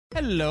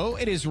Hello,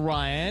 it is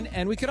Ryan,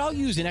 and we could all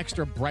use an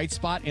extra bright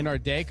spot in our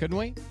day, couldn't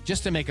we?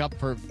 Just to make up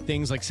for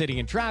things like sitting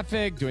in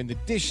traffic, doing the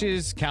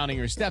dishes, counting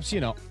your steps,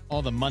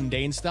 all the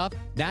mundane stuff.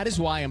 That is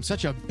why I'm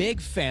such a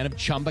big fan of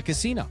Chumba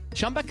Casino.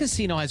 Chumba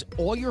Casino has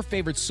all your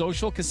favorite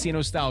social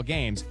casino-style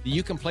games that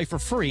you can play for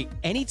free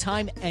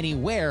anytime,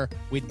 anywhere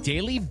with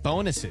daily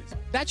bonuses.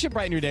 That should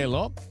brighten your day a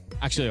little.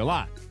 Actually, a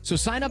lot. So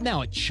sign up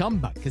now at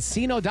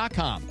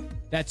ChumbaCasino.com.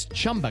 That's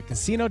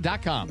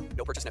ChumbaCasino.com.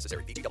 No purchase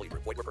necessary. VGW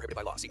Group. Void where prohibited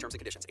by law. See terms and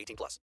conditions.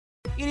 18+.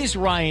 It is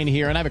Ryan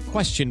here, and I have a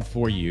question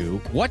for you.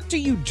 What do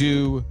you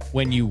do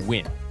when you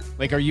win?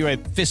 Like, are you a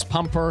fist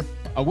pumper,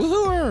 a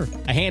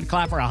woohooer, a hand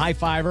clapper, a high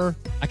fiver?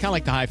 I kind of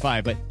like the high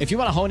five, but if you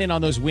want to hone in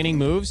on those winning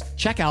moves,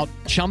 check out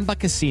Chumba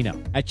Casino.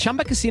 At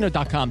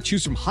ChumbaCasino.com,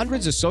 choose from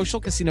hundreds of social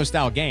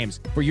casino-style games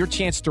for your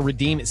chance to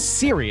redeem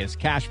serious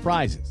cash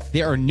prizes.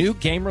 There are new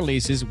game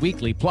releases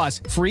weekly, plus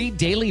free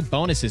daily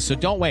bonuses, so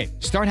don't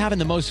wait. Start having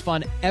the most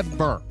fun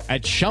ever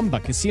at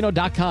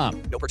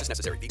ChumbaCasino.com. No purchase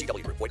necessary.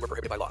 VGW Group. Void where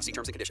prohibited by law. See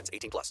terms and conditions.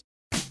 18+.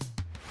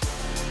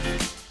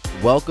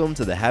 Welcome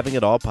to the Having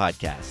It All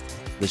podcast,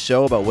 the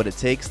show about what it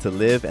takes to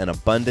live an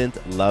abundant,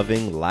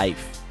 loving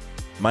life.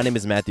 My name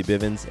is Matthew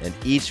Bivens, and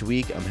each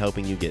week I'm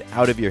helping you get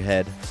out of your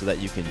head so that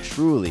you can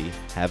truly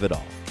have it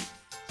all.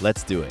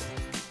 Let's do it.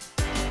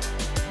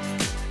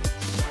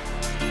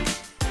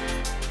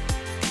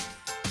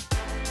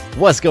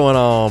 What's going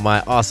on,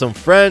 my awesome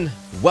friend?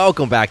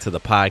 Welcome back to the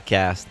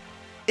podcast.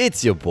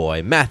 It's your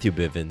boy, Matthew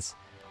Bivens,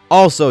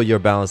 also your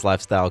balanced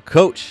lifestyle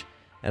coach,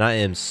 and I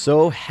am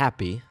so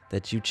happy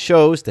that you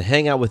chose to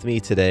hang out with me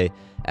today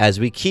as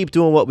we keep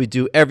doing what we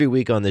do every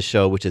week on this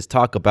show, which is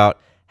talk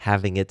about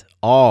having it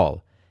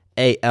all.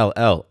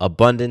 ALL,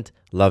 abundant,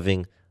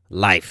 loving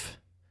life.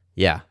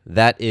 Yeah,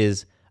 that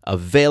is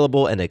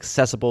available and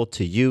accessible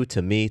to you,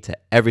 to me, to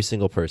every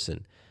single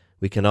person.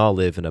 We can all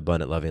live an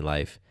abundant, loving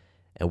life,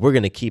 and we're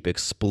going to keep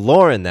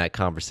exploring that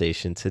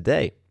conversation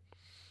today.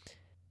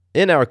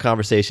 In our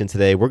conversation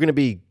today, we're going to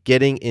be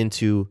getting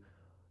into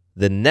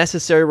the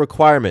necessary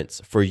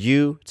requirements for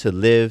you to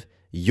live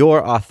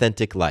your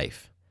authentic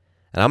life.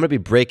 And I'm going to be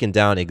breaking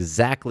down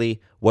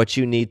exactly what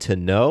you need to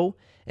know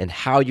and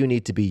how you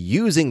need to be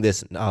using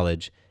this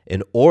knowledge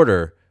in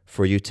order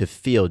for you to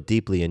feel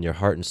deeply in your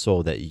heart and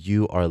soul that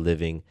you are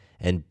living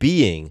and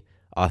being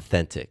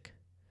authentic.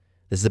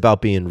 This is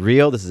about being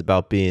real. This is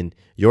about being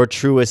your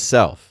truest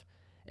self.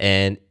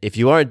 And if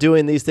you aren't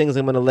doing these things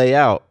I'm going to lay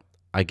out,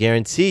 I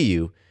guarantee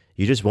you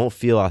just won't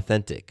feel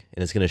authentic.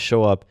 And it's going to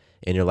show up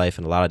in your life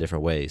in a lot of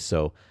different ways.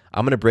 So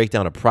I'm going to break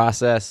down a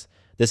process.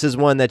 This is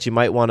one that you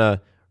might want to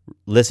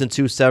listen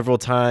to several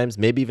times,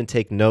 maybe even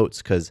take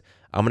notes, because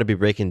I'm going to be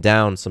breaking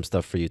down some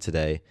stuff for you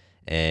today,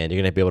 and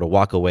you're going to be able to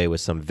walk away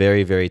with some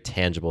very, very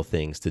tangible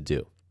things to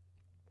do.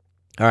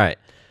 All right.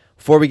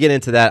 Before we get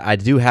into that, I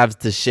do have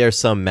to share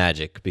some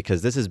magic,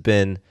 because this has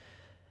been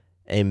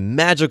a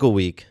magical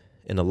week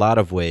in a lot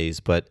of ways,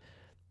 but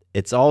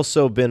it's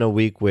also been a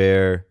week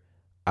where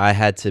I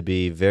had to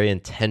be very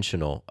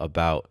intentional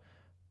about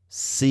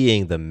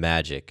seeing the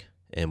magic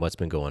in what's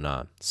been going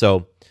on.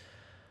 So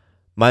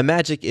my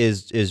magic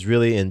is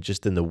really in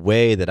the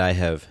way that I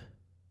have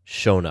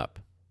shown up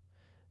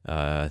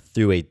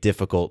through a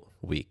difficult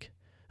week.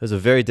 It was a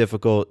very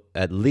difficult,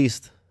 at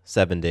least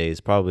 7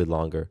 days, probably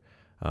longer.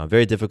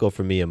 Very difficult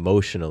for me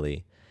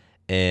emotionally,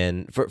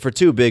 and for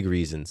two big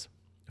reasons.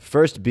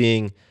 First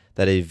being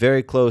that a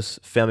very close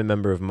family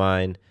member of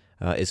mine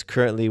is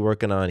currently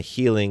working on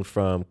healing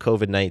from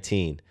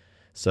COVID-19.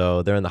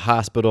 So they're in the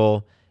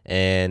hospital,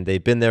 and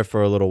they've been there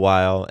for a little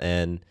while,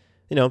 and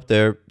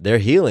they're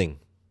healing.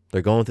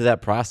 They're going through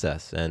that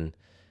process, and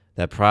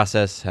that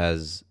process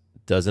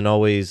doesn't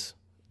always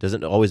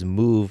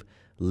move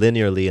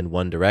linearly in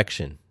one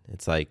direction.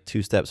 It's like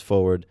 2 steps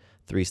forward,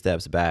 3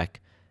 steps back,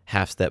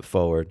 half step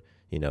forward,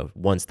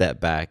 1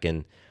 step back,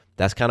 and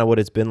that's kind of what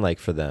it's been like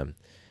for them.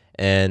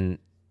 And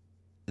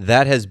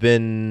that has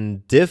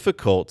been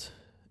difficult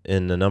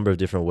in a number of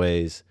different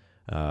ways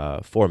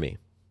for me.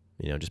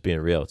 Just being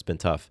real, it's been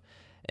tough.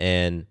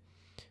 And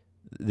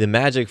the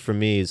magic for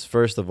me is,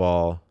 first of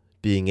all,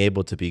 being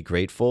able to be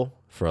grateful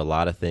for a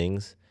lot of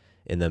things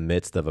in the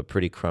midst of a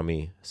pretty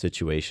crummy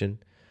situation.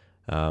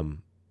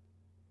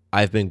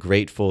 I've been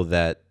grateful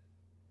that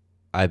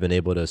I've been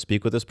able to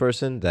speak with this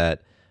person,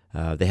 that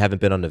they haven't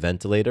been on a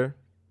ventilator,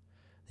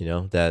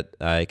 that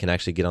I can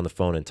actually get on the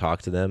phone and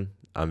talk to them.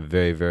 I'm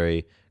very,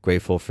 very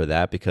grateful for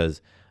that,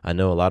 because I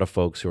know a lot of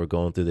folks who are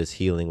going through this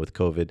healing with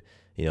COVID,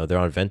 they're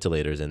on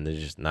ventilators and they're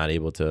just not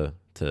able to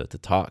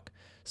talk.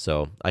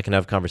 So I can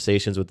have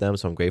conversations with them.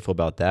 So I'm grateful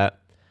about that.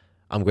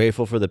 I'm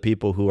grateful for the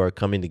people who are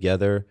coming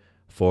together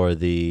for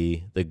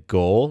the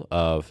goal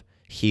of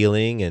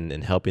healing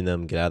and helping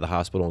them get out of the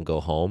hospital and go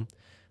home.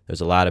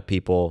 There's a lot of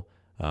people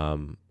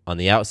on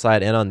the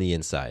outside and on the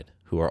inside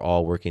who are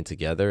all working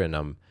together, and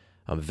I'm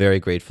very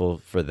grateful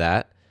for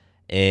that.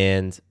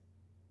 And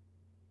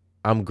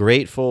I'm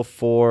grateful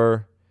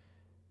for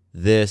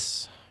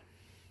this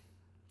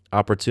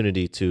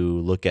opportunity to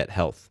look at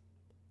health.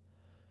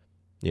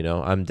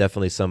 I'm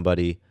definitely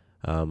somebody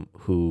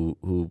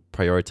who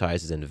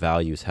prioritizes and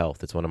values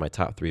health. It's one of my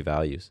top 3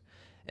 values.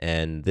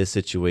 And this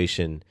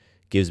situation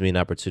gives me an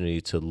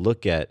opportunity to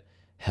look at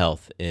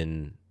health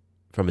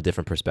from a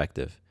different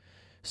perspective.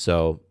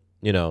 So,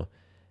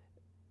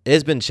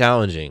 it's been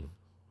challenging.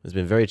 It's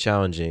been very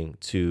challenging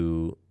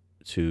to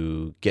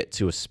get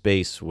to a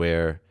space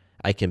where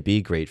I can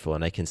be grateful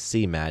and I can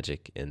see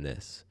magic in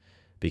this,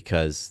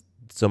 because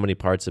so many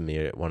parts of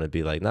me want to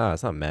be like, nah,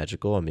 it's not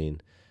magical. I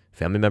mean,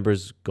 family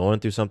members going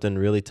through something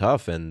really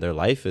tough and their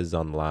life is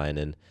on the line,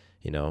 and,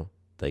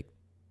 like,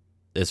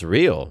 it's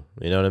real.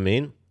 You know what I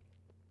mean?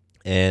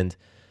 And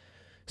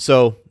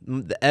so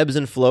the ebbs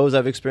and flows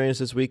I've experienced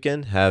this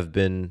weekend have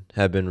been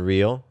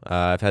real.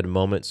 I've had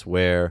moments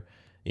where,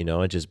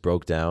 it just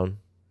broke down,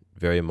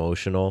 very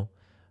emotional.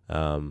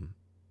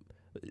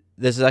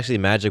 This is actually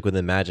magic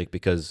within magic,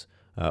 because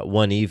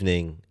one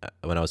evening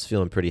when I was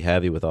feeling pretty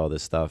heavy with all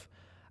this stuff,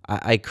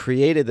 I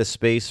created the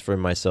space for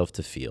myself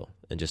to feel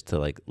and just to,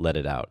 like, let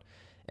it out.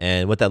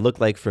 And what that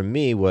looked like for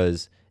me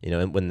was,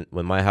 when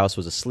my house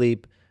was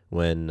asleep,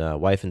 when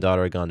wife and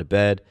daughter had gone to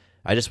bed,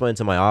 I just went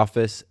into my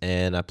office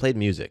and I played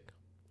music.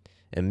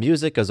 And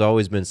music has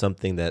always been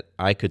something that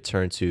I could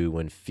turn to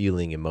when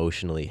feeling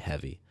emotionally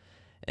heavy.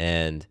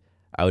 And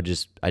I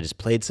just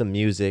played some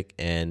music,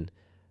 and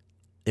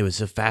it was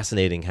so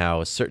fascinating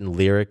how a certain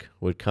lyric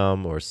would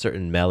come or a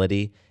certain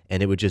melody,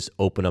 and it would just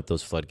open up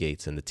those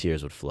floodgates and the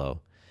tears would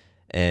flow.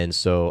 And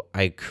so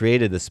I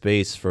created the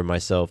space for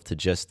myself to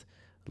just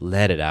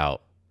let it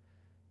out,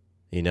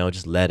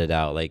 just let it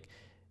out. Like,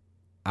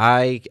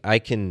 I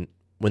can,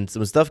 when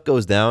stuff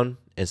goes down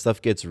and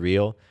stuff gets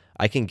real,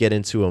 I can get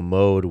into a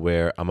mode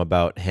where I'm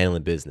about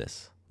handling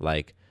business.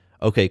 Like,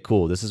 okay,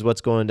 cool, this is what's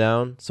going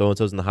down.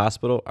 So-and-so's in the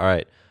hospital. All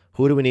right,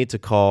 who do we need to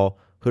call?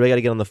 Who do I got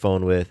to get on the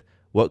phone with?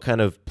 What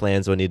kind of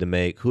plans do I need to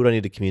make? Who do I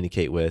need to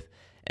communicate with?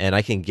 And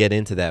I can get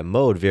into that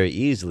mode very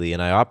easily,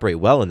 and I operate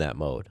well in that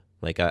mode.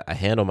 Like, I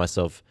handle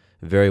myself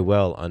very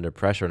well under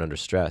pressure and under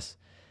stress.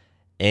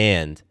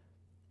 And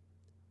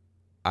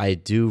I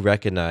do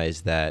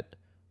recognize that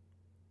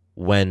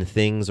when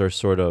things are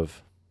sort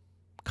of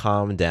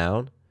calmed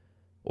down,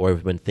 or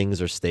when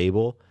things are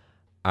stable,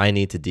 I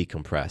need to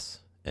decompress.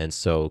 And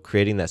so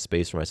creating that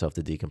space for myself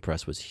to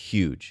decompress was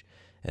huge.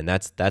 And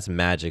that's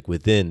magic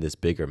within this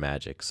bigger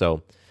magic.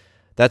 So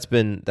that's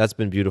been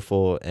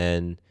beautiful.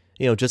 And,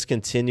 just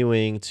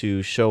continuing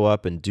to show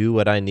up and do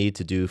what I need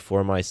to do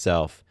for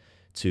myself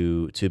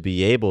to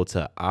be able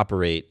to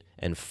operate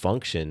and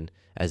function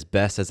as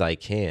best as I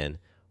can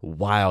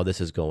while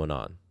this is going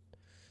on.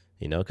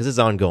 Because it's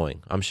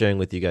ongoing. I'm sharing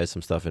with you guys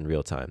some stuff in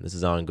real time. This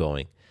is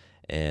ongoing.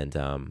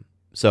 And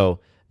so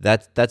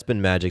that's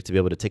been magic, to be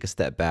able to take a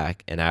step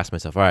back and ask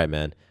myself, all right,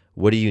 man,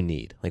 what do you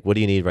need? Like, what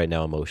do you need right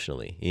now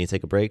emotionally? You need to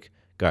take a break?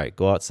 All right,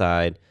 go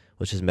outside.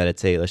 Let's just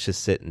meditate. Let's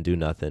just sit and do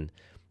nothing.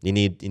 You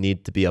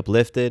need to be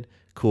uplifted?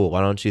 Cool.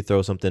 Why don't you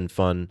throw something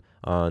fun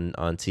on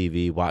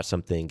TV, watch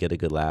something, get a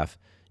good laugh?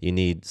 You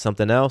need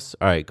something else?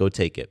 All right, go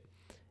take it.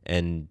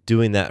 And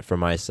doing that for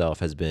myself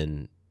has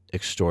been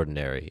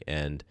extraordinary.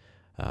 And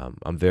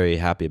I'm very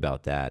happy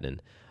about that.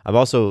 And I've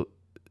also,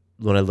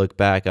 when I look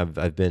back,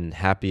 I've been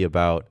happy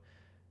about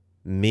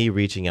me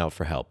reaching out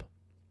for help,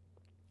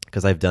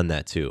 because I've done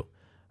that too.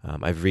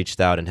 I've reached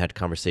out and had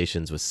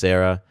conversations with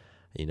Sarah,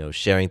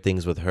 sharing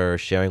things with her,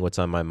 sharing what's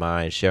on my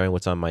mind, sharing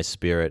what's on my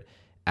spirit,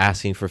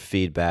 asking for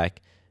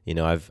feedback.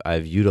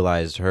 I've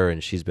utilized her,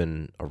 and she's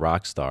been a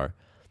rock star.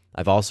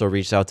 I've also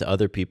reached out to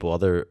other people,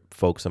 other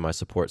folks in my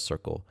support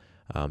circle,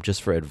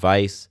 just for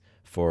advice,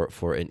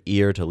 for an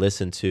ear to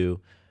listen to.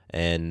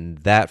 And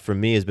that for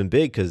me has been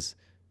big, because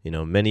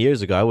many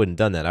years ago, I wouldn't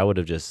have done that. I would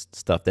have just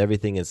stuffed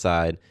everything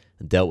inside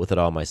and dealt with it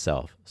all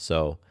myself.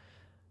 So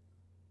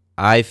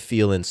I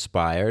feel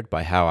inspired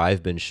by how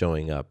I've been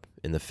showing up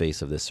in the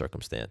face of this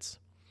circumstance.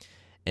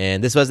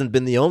 And this hasn't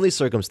been the only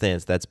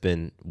circumstance that's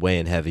been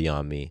weighing heavy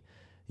on me.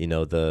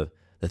 The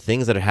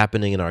things that are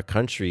happening in our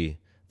country,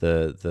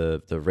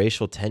 the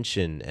racial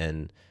tension,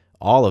 and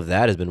all of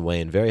that has been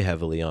weighing very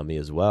heavily on me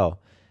as well.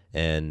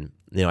 And,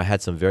 I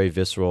had some very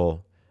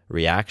visceral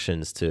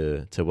reactions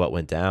to what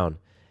went down.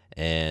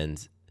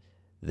 And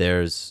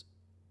that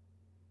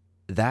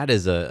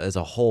is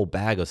a whole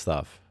bag of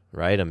stuff,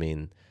 right? I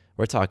mean,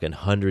 we're talking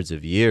hundreds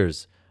of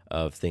years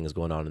of things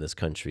going on in this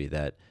country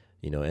that,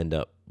 end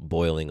up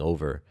boiling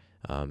over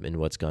in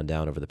what's gone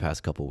down over the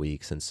past couple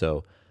weeks. And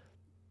so,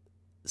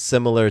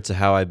 similar to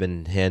how I've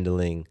been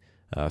handling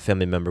a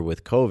family member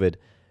with COVID,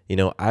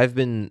 I've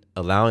been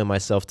allowing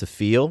myself to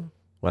feel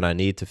when I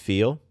need to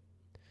feel.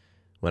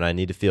 When I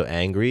need to feel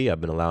angry, I've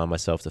been allowing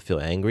myself to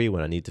feel angry.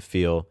 When I need to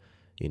feel,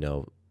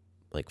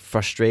 like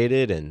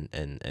frustrated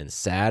and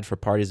sad for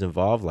parties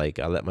involved, like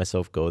I let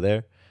myself go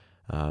there.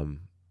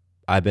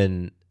 I've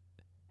been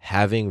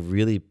having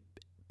really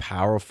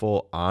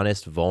powerful,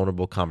 honest,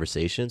 vulnerable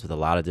conversations with a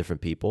lot of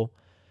different people,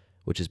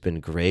 which has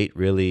been great,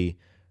 really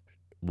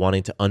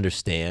wanting to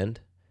understand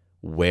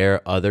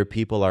where other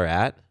people are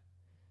at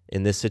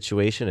in this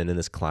situation and in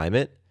this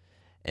climate.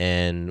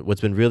 And what's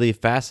been really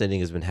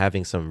fascinating has been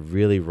having some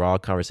really raw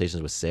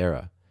conversations with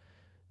Sarah,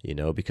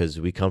 because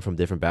we come from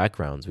different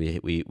backgrounds.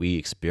 We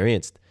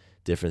experienced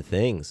different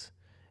things.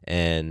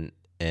 And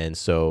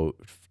so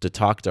to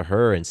talk to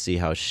her and see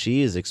how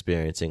she is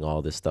experiencing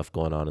all this stuff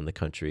going on in the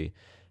country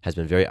has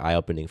been very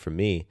eye-opening for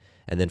me.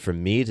 And then for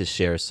me to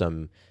share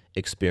some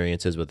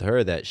experiences with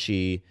her that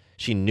she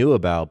knew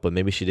about, but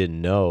maybe she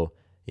didn't know,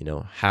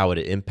 how it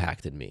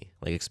impacted me,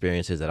 like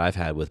experiences that I've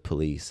had with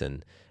police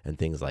and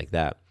things like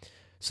that.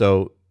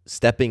 So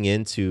stepping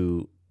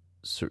into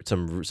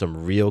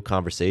some real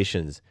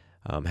conversations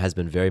has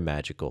been very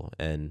magical,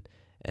 and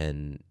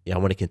I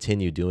want to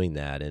continue doing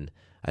that. And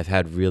I've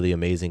had really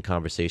amazing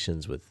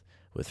conversations with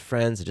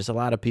friends and just a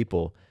lot of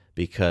people,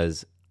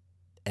 because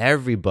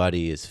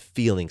everybody is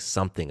feeling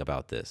something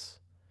about this.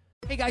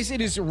 Hey guys, it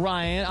is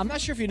Ryan. I'm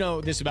not sure if you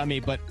know this about me,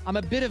 but I'm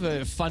a bit of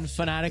a fun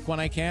fanatic when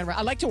I can.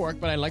 I like to work,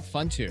 but I like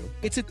fun too.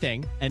 It's a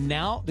thing. And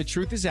now the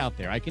truth is out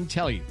there. I can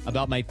tell you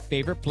about my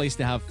favorite place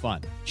to have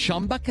fun.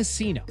 Chumba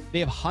Casino. They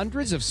have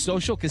hundreds of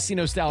social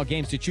casino style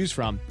games to choose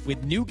from,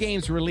 with new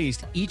games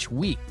released each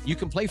week. You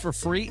can play for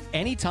free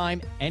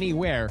anytime,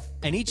 anywhere.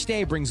 And each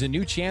day brings a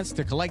new chance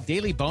to collect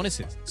daily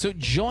bonuses. So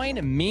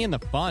join me in the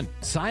fun.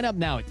 Sign up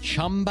now at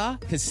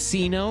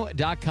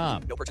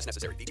ChumbaCasino.com. No purchase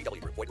necessary. VGW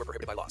Group. Void where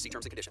prohibited by law. See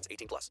terms and conditions.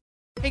 18+.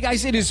 Hey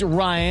guys, it is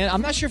Ryan.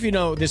 I'm not sure if you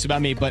know this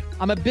about me, but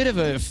I'm a bit of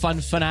a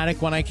fun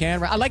fanatic when I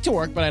can. I like to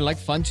work, but I like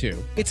fun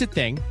too. It's a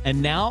thing. And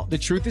now the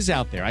truth is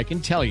out there. I can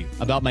tell you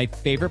about my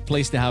favorite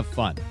place to have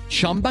fun.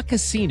 Chumba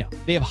Casino.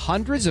 They have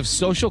hundreds of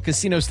social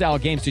casino style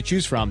games to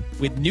choose from,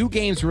 with new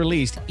games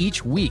released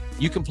each week.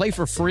 You can play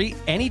for free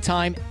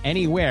anytime,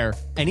 anywhere.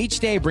 And each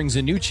day brings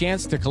a new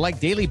chance to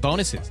collect daily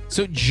bonuses.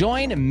 So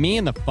join me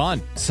in the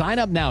fun. Sign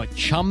up now at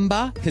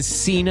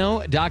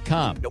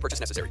ChumbaCasino.com. No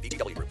purchase necessary.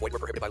 VGW Group. Void where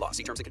prohibited by law.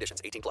 See terms and conditions.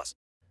 18+.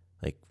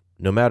 Like,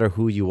 no matter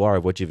who you are,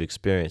 what you've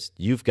experienced,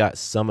 you've got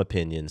some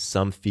opinions,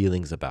 some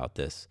feelings about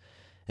this.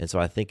 And so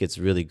I think it's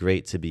really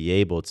great to be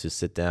able to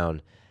sit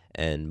down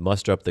and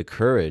muster up the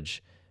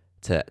courage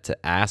to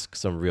ask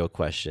some real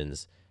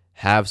questions,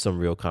 have some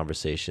real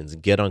conversations,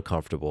 get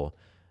uncomfortable.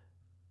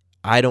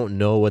 I don't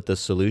know what the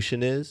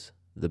solution is,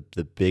 the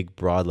big,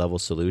 broad level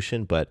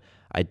solution, but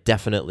I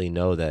definitely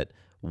know that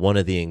one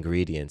of the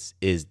ingredients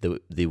is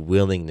the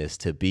willingness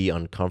to be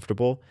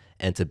uncomfortable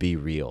and to be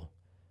real,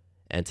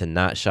 and to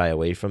not shy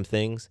away from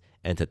things,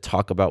 and to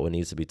talk about what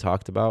needs to be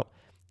talked about,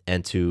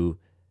 and to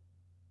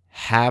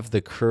have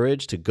the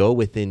courage to go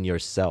within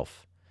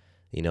yourself.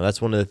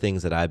 That's one of the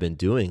things that I've been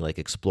doing, like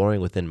exploring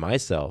within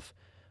myself.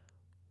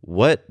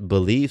 What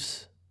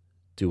beliefs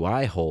do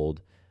I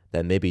hold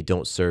that maybe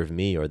don't serve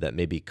me, or that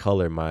maybe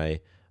color my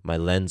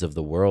lens of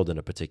the world in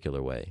a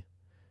particular way?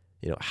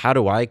 How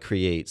do I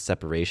create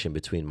separation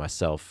between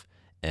myself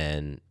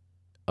and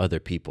other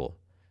people,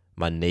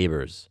 my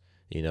neighbors,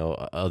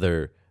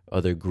 other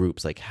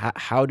groups? Like,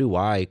 how do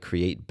I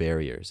create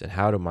barriers, and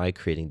how am I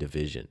creating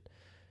division?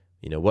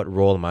 What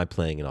role am I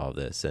playing in all of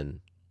this?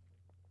 And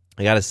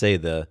I got to say,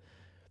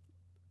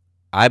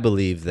 I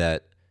believe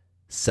that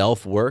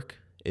self-work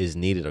is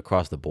needed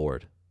across the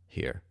board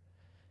here.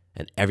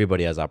 And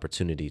everybody has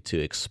opportunity to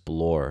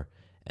explore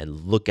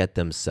and look at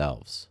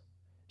themselves,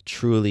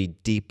 truly,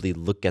 deeply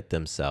look at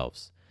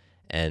themselves,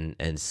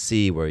 and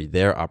see where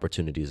their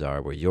opportunities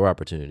are, where your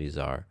opportunities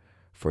are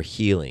for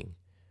healing,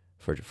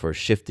 for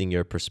shifting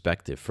your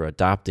perspective, for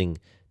adopting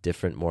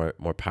different,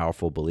 more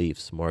powerful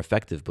beliefs, more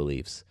effective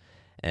beliefs.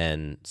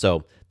 And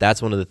so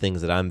that's one of the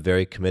things that I'm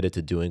very committed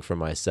to doing for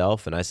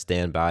myself, and I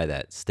stand by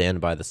that, stand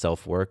by the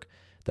self-work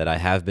that I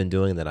have been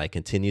doing, that I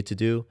continue to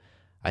do.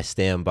 I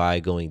stand by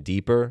going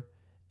deeper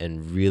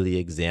and really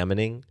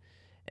examining,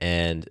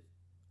 and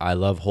I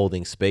love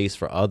holding space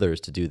for others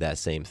to do that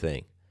same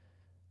thing,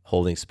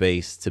 holding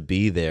space to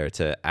be there,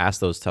 to ask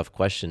those tough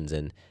questions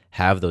and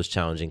have those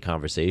challenging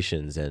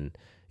conversations, and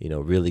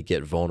really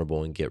get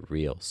vulnerable and get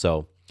real.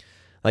 So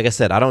like I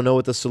said, I don't know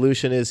what the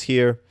solution is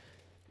here.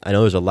 I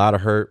know there's a lot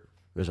of hurt,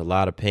 there's a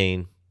lot of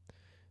pain,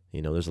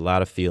 there's a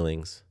lot of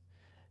feelings,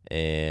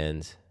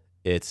 and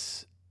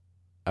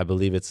I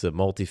believe it's a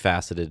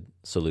multifaceted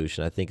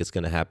solution. I think it's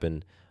going to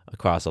happen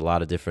across a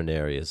lot of different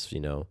areas,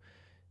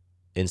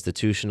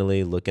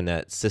 institutionally, looking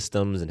at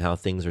systems and how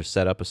things are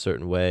set up a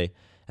certain way,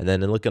 and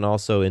then looking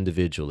also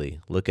individually,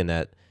 looking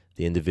at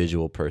the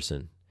individual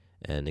person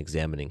and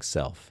examining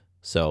self.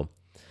 So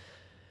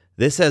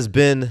this has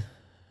been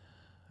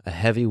a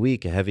heavy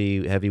week, a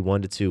heavy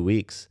 1 to 2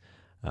 weeks.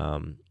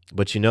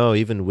 But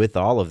even with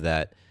all of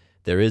that,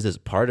 there is this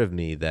part of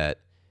me that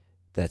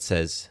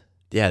says,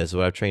 yeah, this is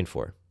what I've trained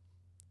for.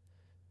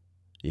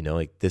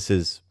 Like this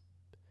is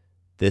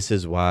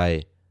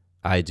why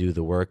I do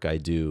the work I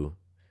do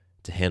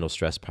to handle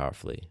stress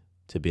powerfully,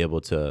 to be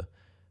able to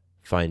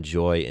find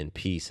joy and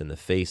peace in the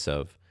face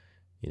of,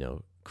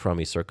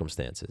 crummy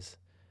circumstances.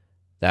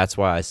 That's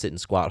why I sit in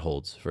squat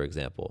holds, for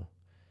example.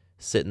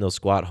 Sit in those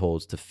squat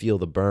holds to feel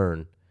the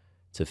burn,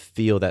 to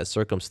feel that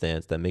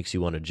circumstance that makes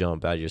you want to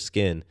jump out of your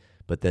skin,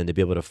 but then to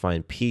be able to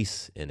find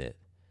peace in it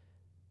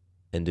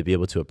and to be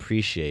able to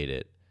appreciate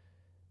it,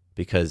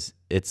 because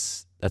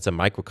that's a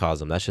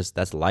microcosm.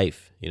 That's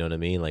life. You know what I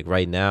mean? Like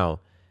right now,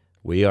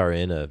 we are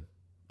in a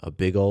a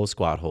big old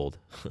squat hold.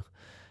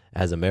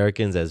 As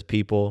Americans, as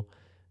people,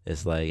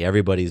 it's like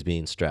everybody's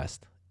being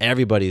stressed.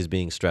 Everybody's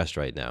being stressed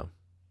right now.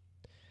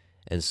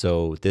 And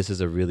so this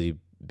is a really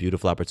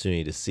beautiful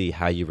opportunity to see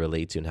how you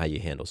relate to and how you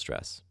handle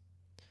stress.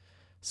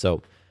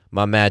 So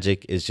my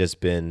magic has just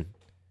been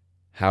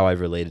how I've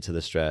related to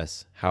the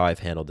stress, how I've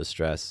handled the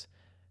stress,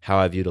 how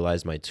I've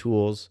utilized my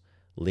tools,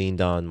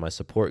 leaned on my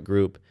support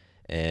group,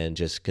 and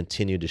just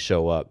continued to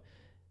show up.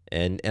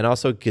 And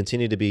also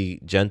continue to be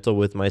gentle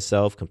with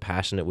myself,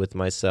 compassionate with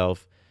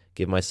myself,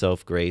 give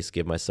myself grace,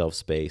 give myself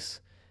space,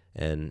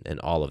 and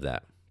all of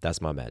that.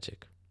 That's my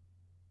magic.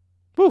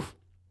 Whew.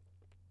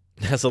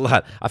 That's a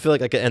lot. I feel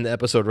like I could end the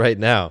episode right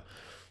now,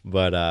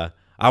 but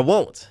I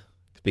won't,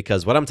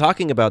 because what I'm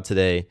talking about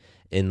today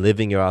in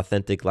living your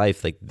authentic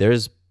life, like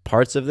there's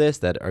parts of this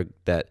that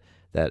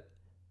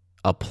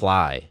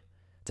apply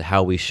to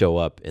how we show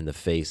up in the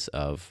face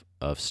of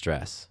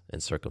stress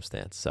and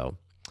circumstance. So,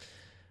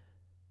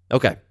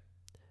 okay,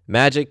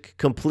 magic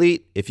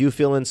complete. If you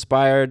feel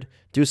inspired,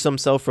 do some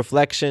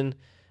self-reflection,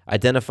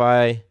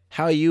 identify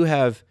how you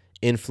have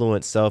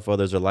influenced self,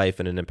 others, or life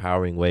in an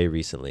empowering way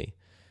recently,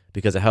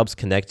 because it helps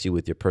connect you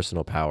with your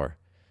personal power.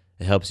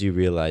 It helps you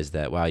realize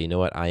that, wow, you know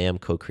what? I am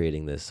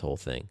co-creating this whole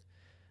thing.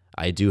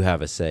 I do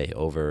have a say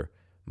over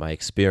my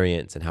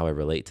experience and how I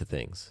relate to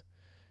things.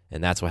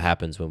 And that's what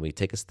happens when we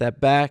take a step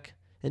back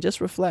and just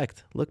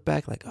reflect. Look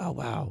back like, oh,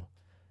 wow,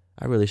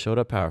 I really showed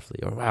up powerfully.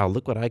 Or, wow,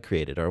 look what I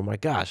created. Or, oh, my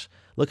gosh,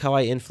 look how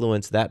I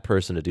influenced that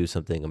person to do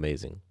something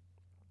amazing.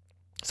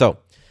 So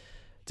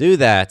do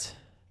that.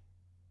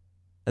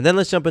 And then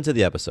let's jump into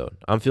the episode.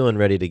 I'm feeling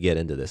ready to get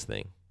into this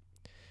thing,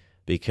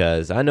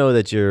 because I know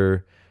that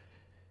you're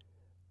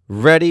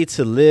ready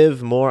to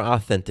live more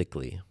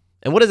authentically.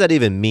 And what does that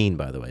even mean,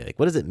 by the way? Like,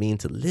 what does it mean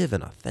to live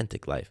an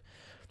authentic life?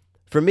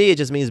 For me, it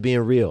just means being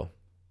real.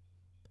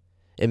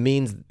 It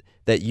means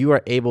that you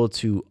are able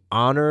to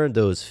honor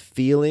those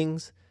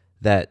feelings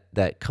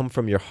that come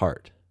from your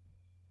heart.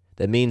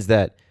 That means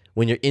that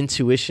when your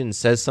intuition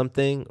says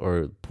something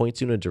or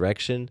points you in a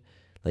direction,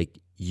 like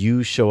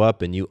you show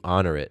up and you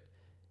honor it,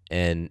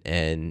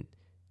 and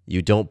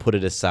you don't put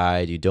it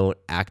aside. You don't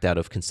act out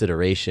of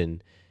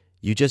consideration.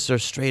 You just are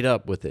straight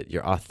up with it.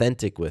 You're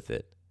authentic with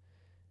it.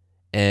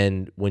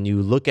 And when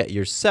you look at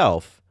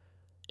yourself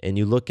and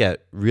you look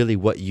at really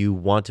what you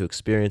want to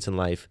experience in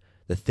life,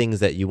 the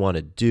things that you want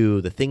to do,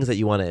 the things that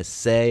you want to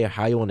say, or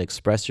how you want to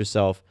express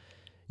yourself,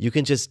 you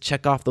can just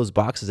check off those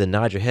boxes and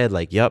nod your head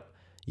like, yep,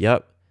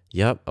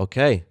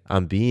 okay,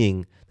 I'm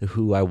being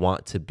who I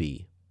want to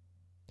be.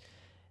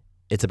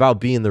 It's about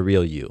being the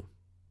real you.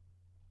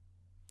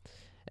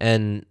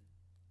 And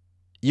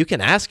you can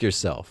ask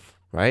yourself,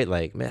 right?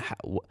 Like, man,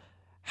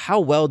 how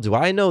well do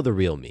I know the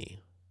real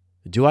me?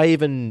 Do I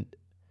even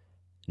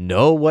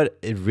know what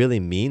it really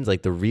means?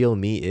 Like the real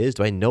me is?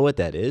 Do I know what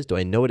that is? Do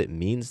I know what it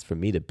means for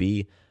me to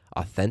be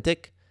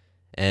authentic?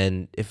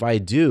 And if I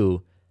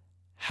do,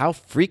 how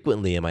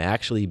frequently am I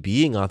actually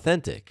being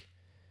authentic?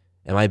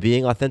 Am I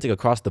being authentic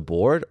across the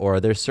board? Or are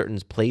there certain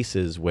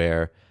places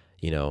where,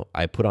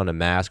 I put on a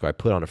mask, or I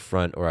put on a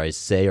front, or I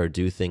say or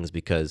do things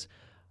because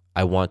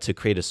I want to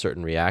create a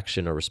certain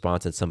reaction or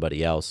response in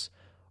somebody else?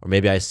 Or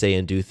maybe I say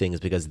and do things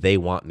because they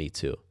want me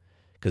to.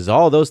 Because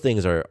all those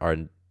things are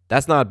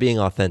that's not being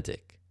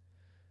authentic.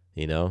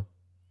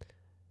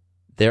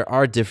 There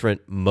are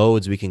different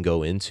modes we can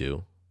go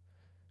into,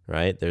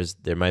 right?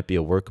 There might be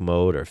a work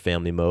mode or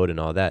family mode and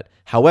all that.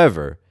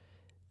 However,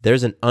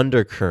 there's an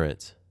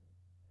undercurrent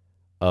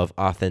of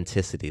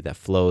authenticity that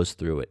flows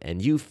through it,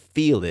 and you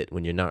feel it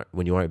when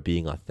you aren't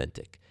being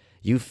authentic.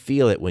 You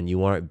feel it when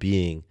you aren't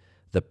being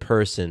the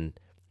person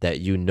that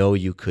you know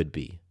you could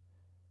be.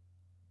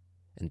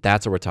 And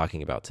that's what we're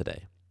talking about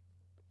today.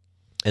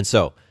 And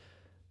so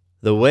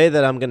the way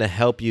that I'm going to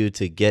help you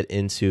to get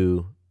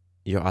into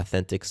your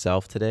authentic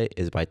self today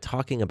is by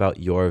talking about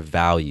your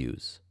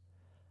values.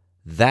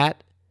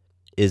 That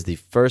is the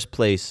first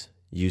place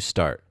you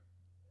start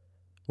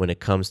when it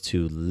comes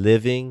to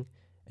living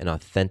an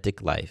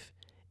authentic life.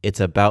 It's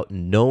about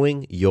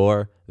knowing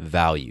your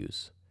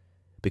values,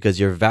 because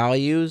your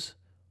values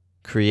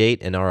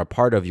create and are a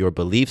part of your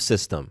belief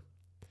system.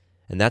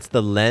 And that's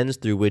the lens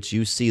through which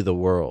you see the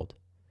world.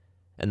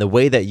 And the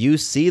way that you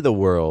see the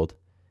world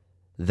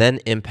then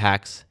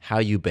impacts how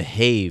you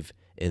behave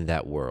in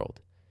that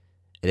world.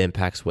 It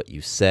impacts what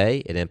you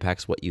say. It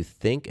impacts what you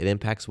think. It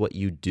impacts what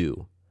you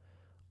do.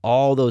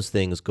 All those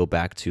things go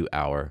back to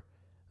our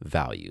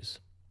values.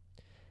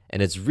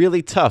 And it's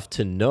really tough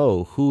to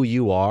know who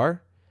you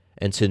are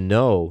and to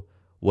know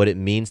what it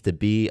means to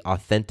be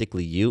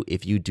authentically you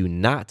if you do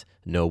not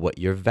know what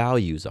your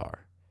values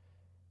are.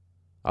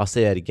 I'll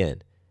say that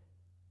again.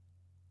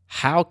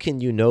 How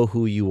can you know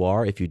who you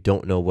are if you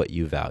don't know what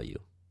you value?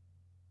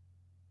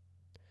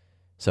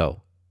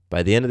 So,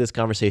 by the end of this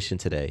conversation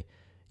today,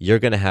 you're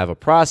going to have a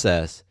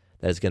process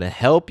that is going to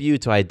help you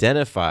to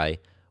identify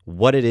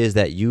what it is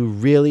that you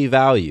really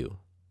value,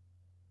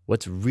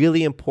 what's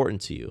really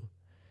important to you,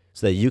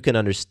 so that you can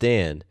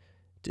understand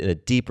in a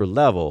deeper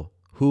level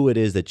who it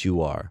is that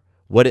you are,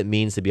 what it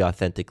means to be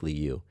authentically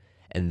you.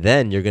 And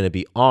then you're going to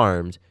be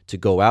armed to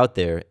go out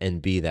there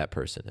and be that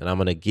person. And I'm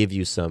going to give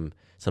you some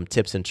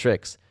tips and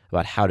tricks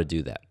about how to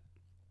do that.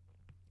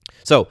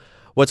 So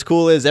what's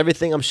cool is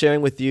everything I'm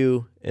sharing with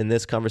you in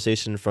this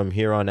conversation from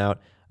here on out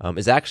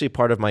is actually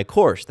part of my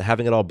course, the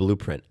Having It All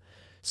Blueprint.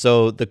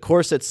 So the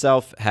course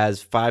itself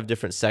has 5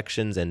 different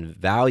sections, and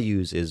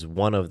values is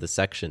one of the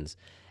sections.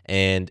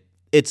 And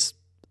it's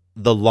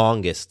the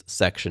longest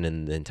section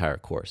in the entire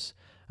course.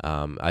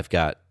 I've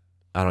got,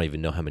 I don't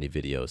even know how many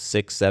videos,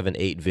 6, 7,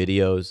 8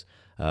 videos,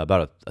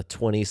 about a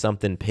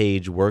 20-something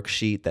page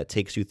worksheet that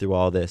takes you through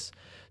all this.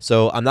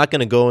 So I'm not going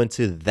to go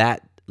into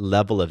that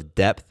level of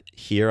depth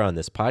here on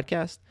this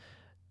podcast,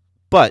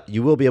 but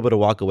you will be able to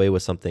walk away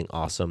with something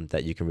awesome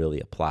that you can really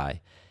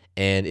apply.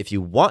 And if you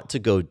want to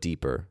go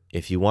deeper,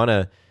 if you want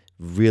to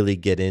really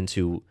get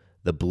into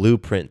the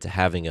blueprint to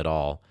having it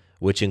all,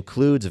 which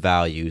includes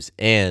values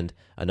and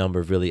a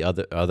number of really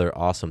other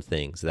awesome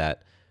things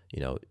that,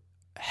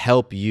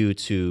 help you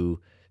to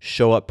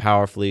show up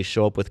powerfully,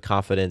 show up with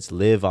confidence,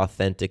 live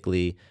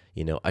authentically,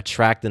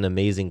 attract an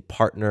amazing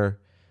partner,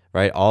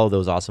 right? All of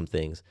those awesome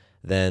things.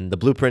 Then the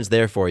blueprint's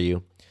there for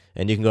you.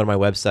 And you can go to my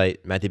website,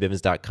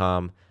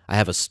 MatthewBivens.com. I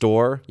have a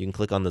store. You can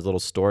click on the little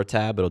store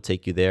tab. It'll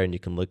take you there, and you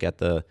can look at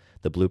the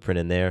blueprint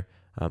in there.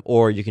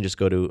 Or you can just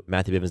go to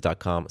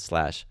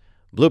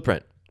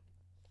MatthewBivens.com/blueprint.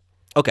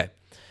 Okay,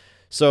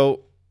 so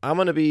I'm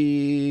going to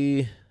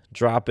be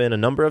dropping a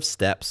number of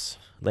steps,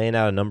 laying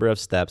out a number of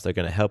steps that are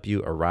going to help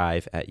you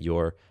arrive at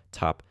your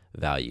top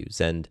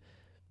values. And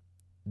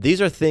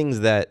these are things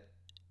that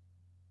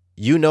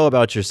you know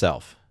about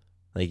yourself.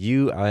 Like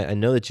I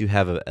know that you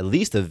have at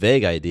least a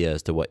vague idea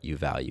as to what you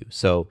value.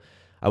 So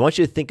I want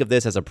you to think of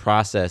this as a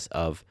process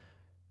of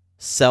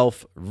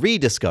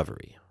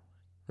self-rediscovery,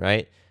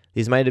 right?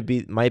 These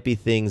might be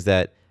things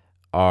that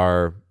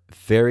are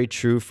very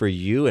true for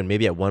you, and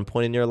maybe at one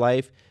point in your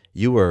life,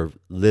 you were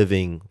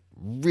living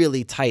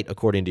really tight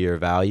according to your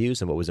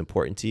values and what was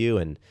important to you,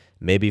 and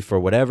maybe for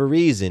whatever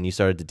reason, you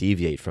started to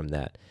deviate from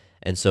that.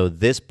 And so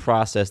this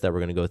process that we're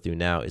going to go through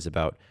now is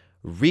about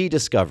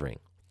rediscovering.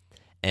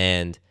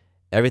 And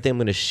everything I'm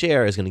going to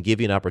share is going to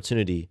give you an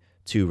opportunity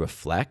to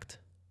reflect,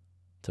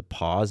 to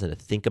pause, and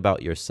to think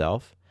about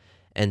yourself,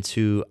 and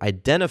to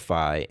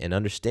identify and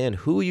understand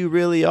who you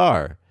really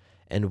are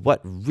and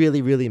what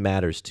really, really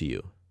matters to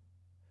you.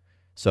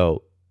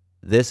 So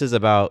this is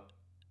about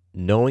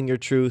knowing your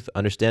truth,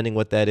 understanding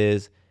what that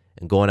is,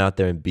 and going out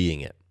there and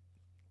being it.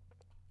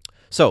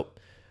 So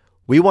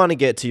we want to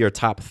get to your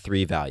top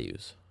 3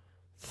 values.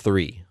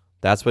 3.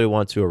 That's what we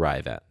want to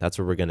arrive at. That's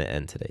where we're going to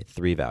end today.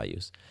 3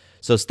 values.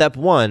 So step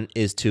 1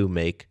 is to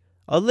make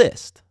a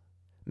list.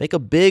 Make a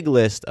big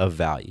list of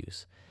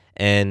values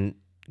and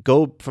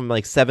go from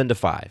like 7 to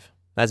 5.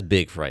 That's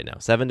big for right now.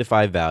 7 to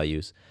 5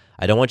 values.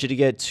 I don't want you to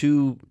get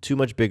too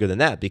much bigger than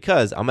that,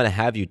 because I'm going to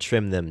have you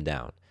trim them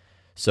down.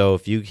 So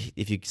if you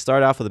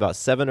start off with about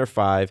 7 or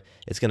 5,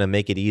 it's going to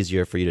make it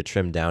easier for you to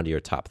trim down to your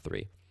top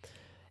 3.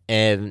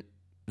 And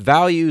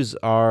values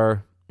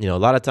are, a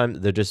lot of times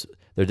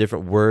they're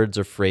different words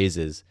or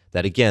phrases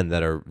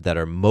that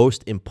are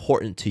most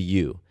important to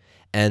you,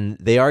 and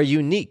they are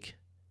unique.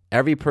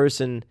 Every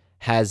person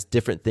has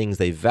different things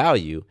they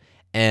value,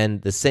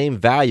 and the same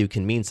value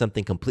can mean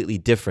something completely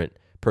different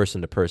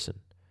person to person.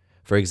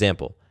 For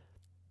example,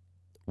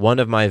 one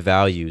of my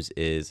values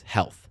is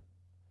health.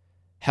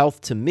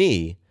 Health to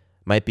me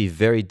might be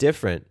very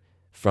different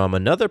from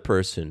another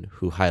person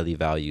who highly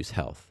values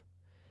health.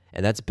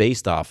 And that's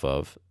based off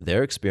of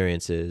their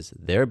experiences,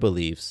 their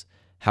beliefs,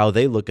 how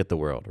they look at the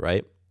world,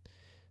 right?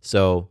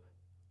 So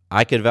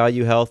I could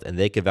value health and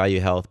they could value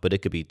health, but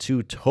it could be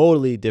 2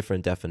 totally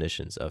different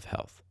definitions of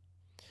health.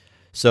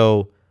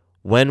 So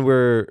when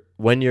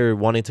you're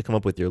wanting to come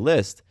up with your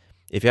list,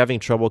 if you're having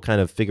trouble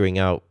kind of figuring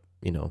out,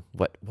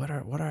 what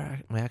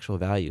are my actual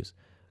values,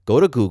 go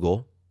to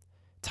Google,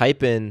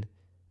 type in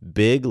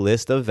big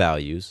list of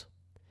values,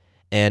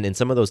 and in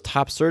some of those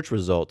top search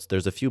results,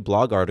 there's a few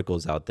blog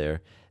articles out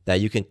there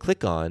that you can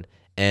click on,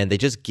 and they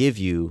just give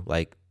you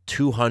like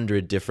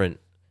 200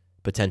 different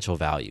potential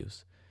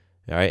values.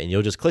 All right, and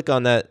you'll just click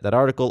on that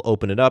article,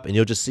 open it up, and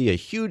you'll just see a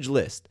huge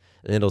list,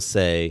 and it'll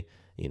say,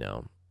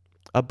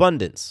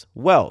 abundance,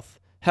 wealth,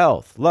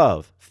 health,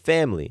 love,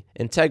 family,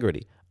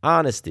 integrity,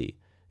 honesty,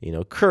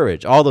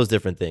 courage, all those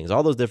different things,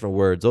 all those different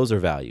words, those are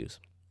values.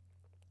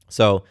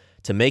 So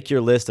to make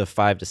your list of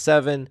 5 to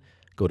 7,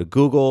 go to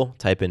Google,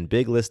 type in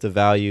big list of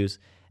values,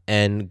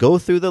 and go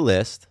through the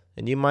list.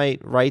 And you might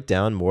write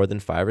down more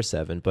than 5 or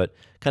 7, but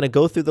kind of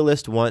go through the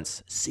list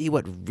once, see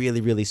what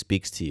really, really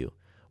speaks to you,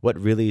 what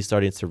really is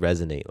starting to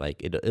resonate,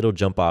 like it'll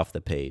jump off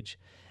the page.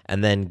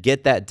 And then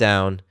get that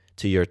down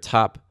to your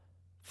top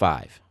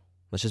 5.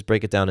 Let's just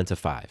break it down into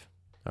 5,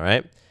 all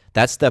right?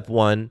 That's step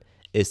 1,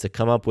 is to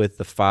come up with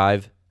the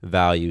 5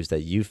 values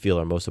that you feel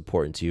are most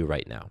important to you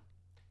right now.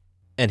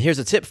 And here's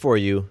a tip for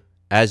you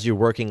as you're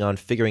working on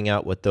figuring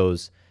out what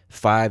those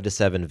 5 to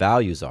 7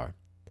 values are.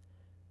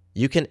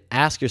 You can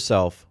ask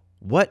yourself,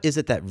 what is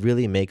it that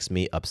really makes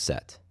me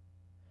upset?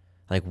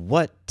 Like,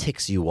 what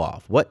ticks you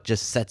off? What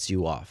just sets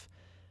you off?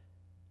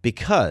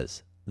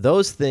 Because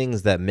those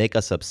things that make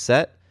us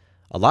upset,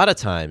 a lot of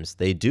times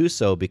they do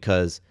so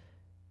because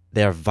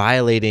they're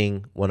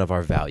violating one of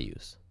our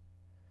values,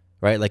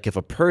 right? Like if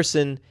a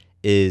person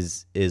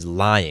is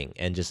lying,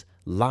 and just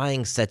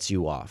lying sets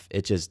you off,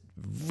 it just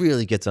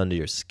really gets under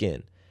your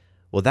skin.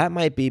 Well, that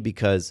might be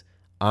because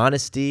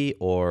honesty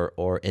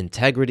or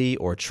integrity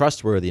or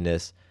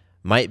trustworthiness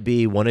might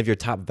be one of your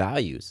top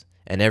values.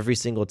 And every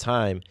single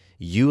time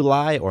you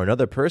lie or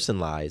another person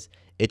lies,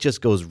 it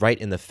just goes right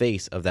in the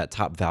face of that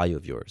top value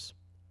of yours.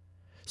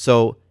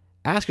 So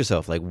ask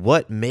yourself, like,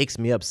 what makes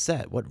me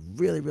upset? What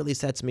really, really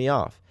sets me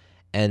off?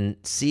 And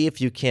see if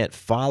you can't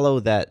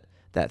follow that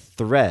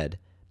thread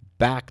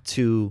back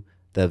to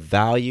the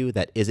value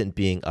that isn't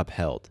being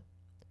upheld.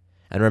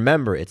 And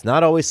remember, it's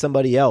not always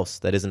somebody else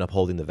that isn't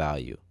upholding the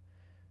value,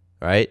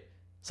 right?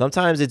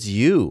 Sometimes it's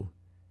you,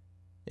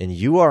 and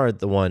you are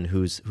the one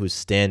who's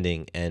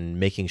standing and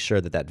making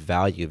sure that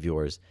value of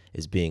yours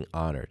is being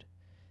honored.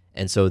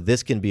 And so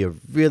this can be a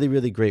really,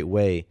 really great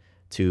way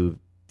to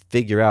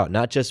figure out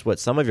not just what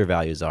some of your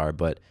values are,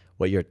 but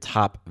what your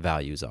top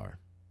values are.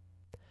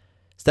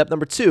 Step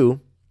number 2,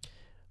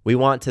 we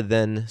want to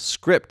then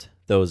script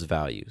those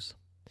values.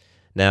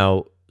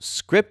 Now,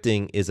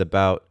 scripting is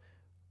about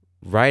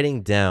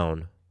writing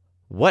down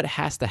what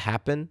has to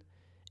happen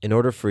in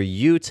order for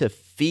you to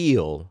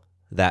feel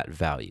that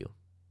value.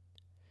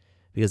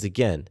 Because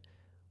again,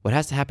 what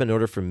has to happen in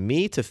order for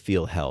me to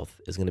feel health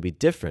is going to be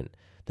different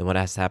than what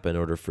has to happen in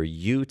order for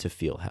you to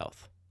feel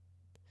health.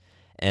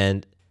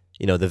 And,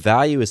 the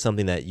value is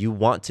something that you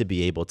want to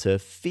be able to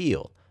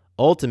feel.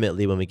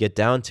 Ultimately, when we get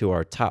down to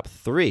our top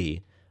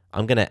 3,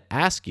 I'm going to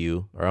ask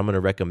you, or I'm going to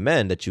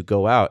recommend that you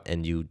go out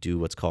and you do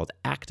what's called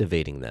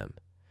activating them.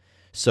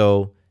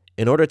 So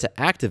in order to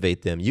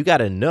activate them, you got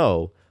to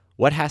know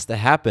what has to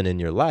happen in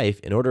your life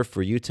in order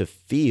for you to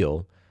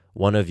feel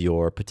one of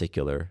your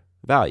particular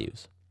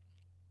values.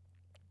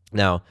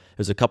 Now,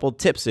 there's a couple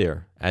tips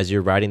here as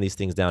you're writing these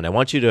things down. I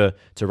want you to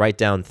write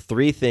down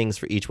 3 things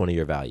for each one of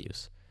your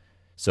values.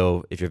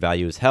 So if your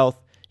value is health,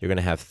 you're going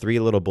to have 3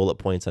 little bullet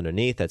points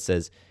underneath that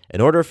says,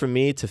 in order for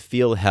me to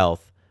feel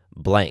health,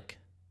 blank,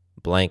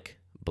 blank,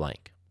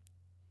 blank,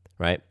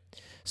 right?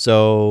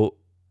 So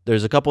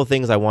there's a couple of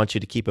things I want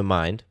you to keep in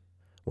mind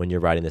when you're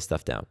writing this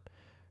stuff down.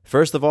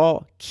 First of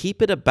all,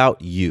 keep it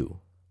about you.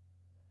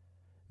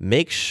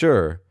 Make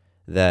sure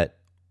that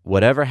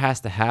whatever has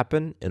to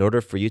happen in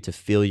order for you to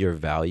feel your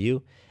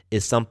value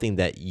is something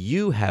that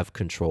you have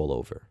control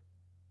over.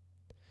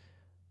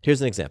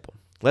 Here's an example.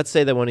 Let's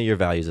say that one of your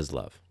values is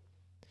love.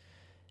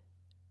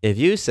 If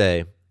you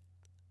say,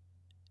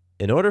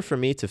 in order for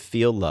me to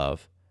feel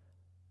love,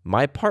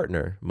 my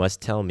partner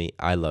must tell me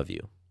I love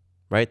you,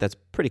 right? That's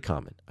pretty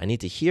common. I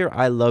need to hear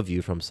I love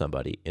you from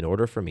somebody in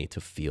order for me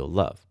to feel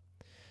love.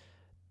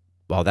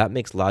 While that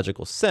makes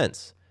logical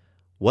sense,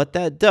 what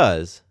that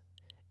does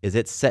is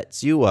it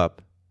sets you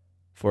up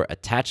for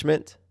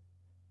attachment,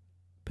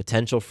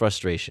 potential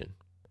frustration,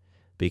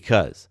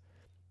 because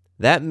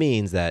that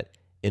means that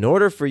in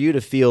order for you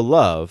to feel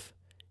love,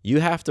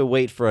 you have to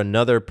wait for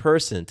another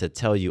person to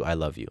tell you I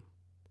love you.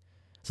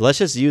 So let's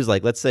just use,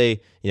 let's say,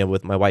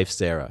 with my wife,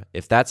 Sarah,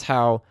 if that's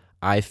how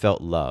I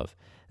felt love,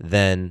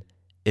 then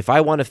if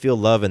I want to feel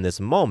love in this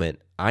moment,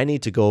 I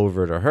need to go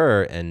over to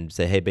her and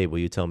say, hey, babe, will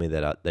you tell me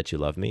that you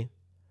love me?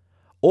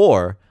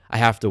 Or I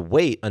have to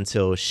wait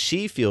until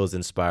she feels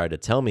inspired to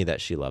tell me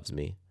that she loves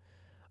me.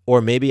 Or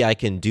maybe I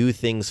can do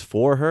things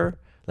for her.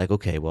 Like,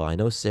 okay, well, I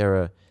know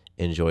Sarah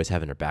enjoys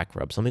having her back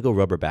rubbed, so let me go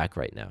rub her back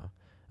right now.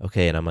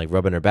 Okay, and I'm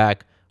rubbing her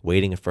back,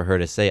 waiting for her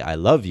to say I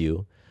love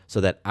you so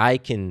that I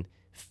can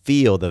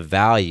feel the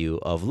value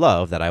of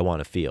love that I want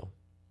to feel.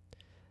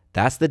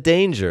 That's the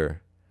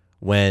danger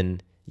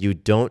when you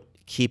don't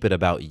keep it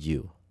about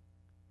you.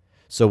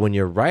 So when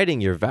you're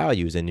writing your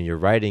values and you're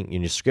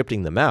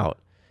scripting them out,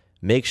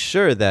 make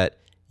sure that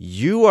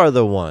you are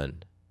the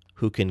one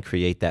who can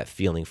create that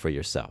feeling for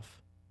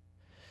yourself.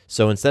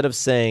 So instead of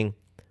saying,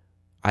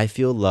 I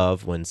feel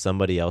love when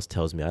somebody else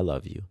tells me I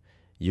love you,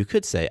 you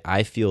could say,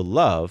 I feel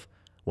love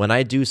when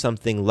I do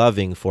something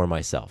loving for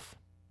myself.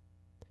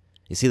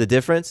 You see the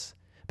difference?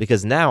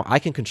 Because now I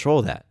can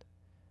control that.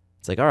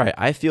 It's all right,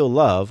 I feel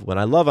love when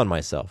I love on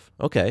myself.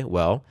 Okay,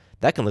 well,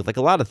 that can look like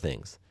a lot of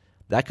things.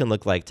 That can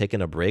look like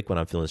taking a break when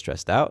I'm feeling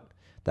stressed out.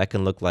 That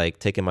can look like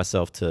taking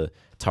myself to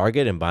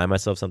Target and buying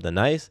myself something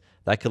nice.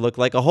 That could look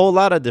like a whole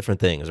lot of different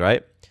things,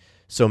 right?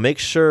 So make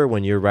sure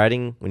when you're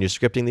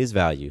scripting these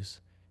values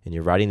and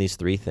you're writing these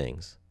 3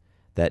 things,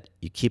 that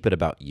you keep it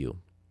about you.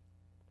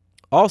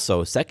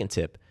 Also, second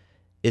tip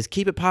is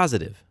keep it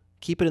positive.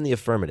 Keep it in the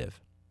affirmative.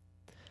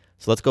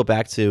 So let's go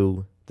back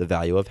to the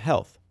value of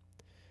health.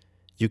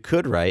 You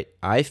could write,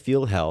 I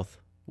feel health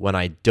when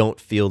I don't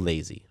feel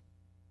lazy,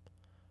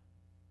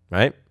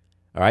 right?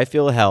 Or I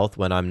feel health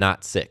when I'm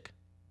not sick.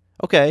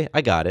 Okay,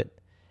 I got it.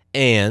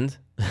 And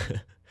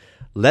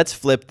let's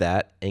flip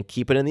that and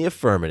keep it in the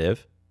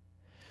affirmative.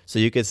 So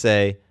you could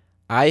say,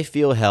 I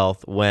feel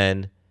health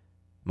when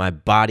my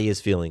body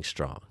is feeling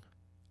strong.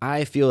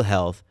 I feel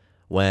health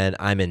when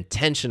I'm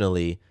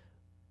intentionally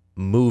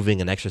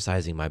moving and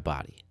exercising my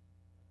body,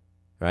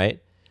 right?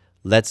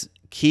 Let's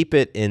keep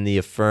it in the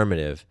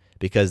affirmative,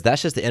 because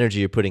that's just the energy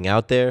you're putting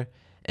out there.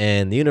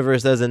 And the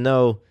universe doesn't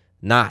know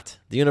not.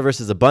 The universe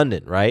is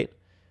abundant, right?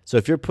 So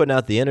if you're putting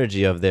out the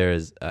energy of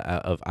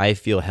I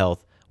feel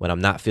health when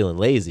I'm not feeling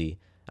lazy,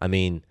 I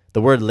mean,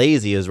 the word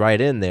lazy is right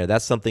in there.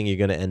 That's something you're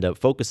going to end up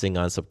focusing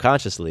on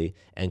subconsciously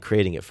and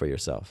creating it for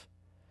yourself.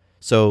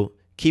 So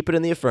keep it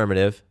in the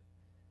affirmative.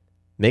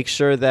 Make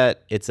sure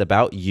that it's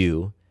about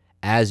you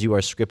as you are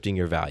scripting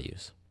your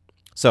values.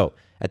 So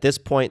at this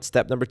point,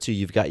 step number 2,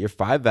 you've got your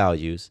 5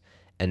 values.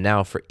 And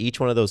now for each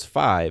one of those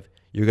 5,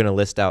 you're going to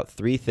list out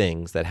 3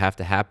 things that have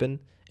to happen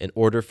in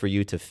order for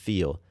you to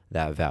feel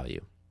that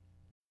value.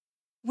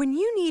 When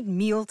you need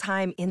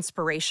mealtime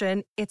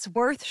inspiration, it's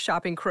worth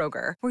shopping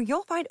Kroger, where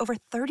you'll find over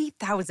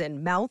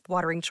 30,000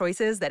 mouth-watering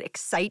choices that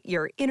excite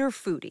your inner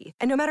foodie.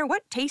 And no matter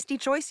what tasty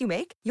choice you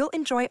make, you'll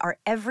enjoy our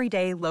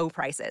everyday low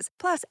prices,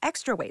 plus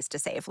extra ways to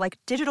save, like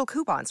digital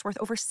coupons worth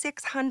over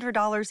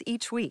 $600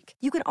 each week.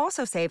 You can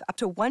also save up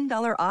to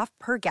 $1 off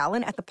per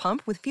gallon at the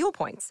pump with fuel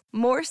points.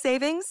 More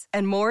savings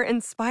and more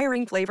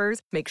inspiring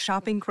flavors make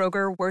shopping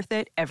Kroger worth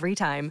it every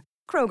time.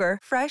 Kroger,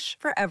 fresh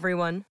for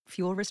everyone.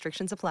 Fuel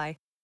restrictions apply.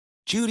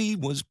 Judy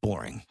was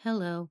boring.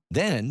 Hello.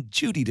 Then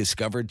Judy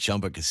discovered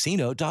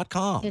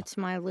ChumbaCasino.com. It's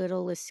my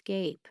little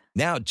escape.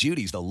 Now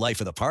Judy's the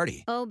life of the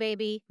party. Oh,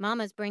 baby,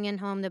 mama's bringing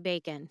home the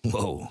bacon.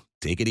 Whoa,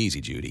 take it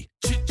easy, Judy.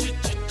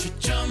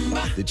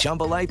 The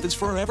Chumba life is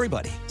for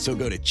everybody. So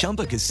go to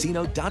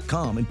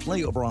ChumbaCasino.com and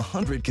play over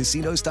 100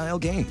 casino-style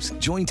games.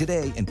 Join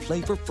today and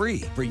play for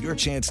free for your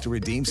chance to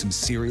redeem some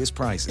serious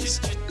prizes.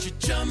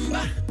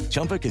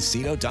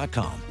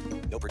 ChumbaCasino.com.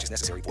 No purchase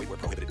necessary. Void where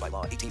prohibited by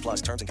law. 18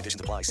 plus terms and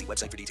conditions apply. See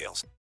website for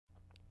details.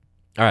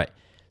 All right.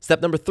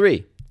 Step number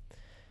 3.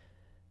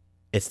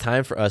 It's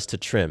time for us to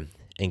trim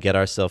and get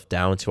ourselves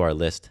down to our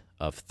list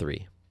of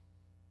 3.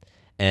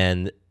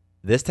 And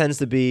this tends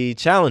to be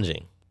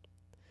challenging.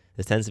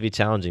 This tends to be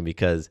challenging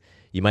because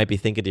you might be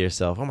thinking to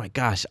yourself, oh my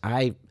gosh,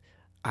 I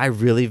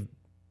really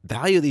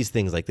value these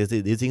things. Like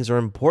these things are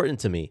important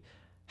to me.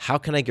 How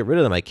can I get rid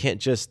of them? I can't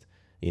just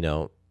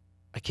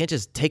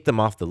take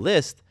them off the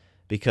list,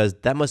 because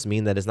that must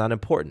mean that it's not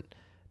important.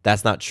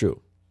 That's not true.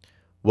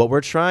 What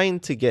we're trying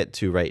to get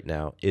to right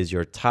now is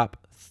your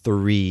top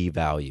 3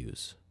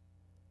 values.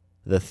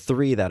 The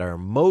 3 that are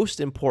most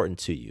important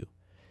to you.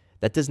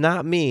 That does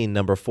not mean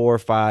number 4,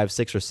 5,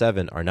 6, or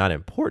 7 are not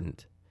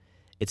important.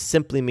 It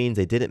simply means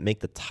they didn't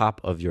make the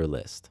top of your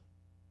list.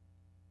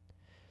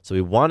 So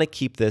we want to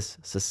keep this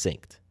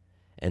succinct.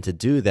 And to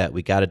do that,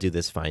 we got to do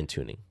this fine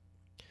tuning.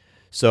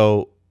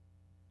 So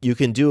you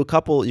can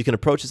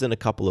approach this in a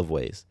couple of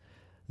ways.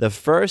 The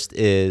first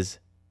is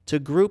to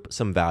group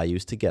some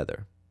values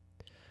together.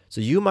 So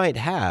you might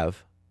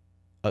have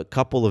a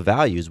couple of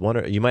values,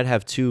 you might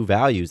have 2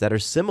 values that are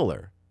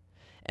similar,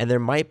 and there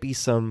might be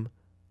some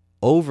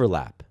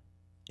overlap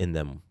in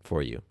them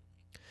for you.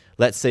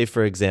 Let's say,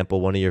 for example,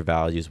 one of your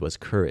values was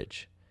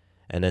courage,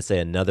 and let's say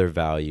another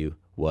value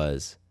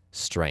was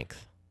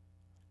strength.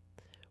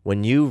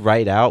 When you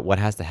write out what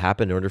has to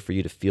happen in order for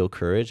you to feel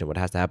courage and what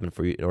has to happen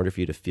for you in order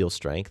for you to feel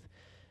strength,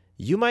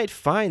 you might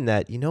find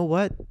that, you know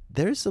what,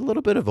 there's a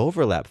little bit of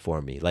overlap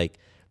for me. Like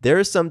there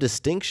is some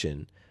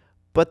distinction,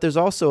 but there's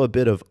also a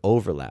bit of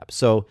overlap.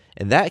 So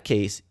in that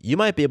case, you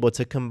might be able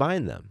to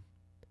combine them.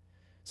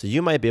 So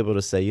you might be able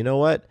to say, you know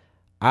what,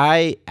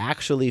 I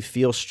actually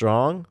feel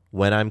strong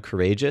when I'm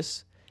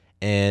courageous.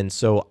 And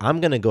so I'm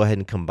going to go ahead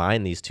and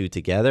combine these 2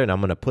 together, and I'm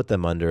going to put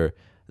them under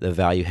the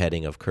value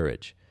heading of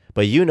courage.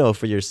 But you know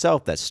for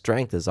yourself that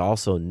strength is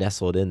also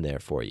nestled in there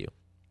for you.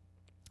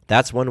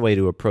 That's one way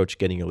to approach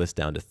getting your list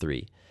down to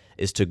 3,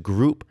 is to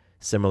group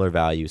similar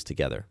values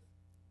together.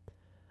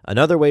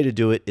 Another way to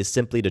do it is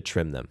simply to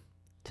trim them,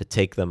 to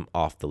take them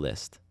off the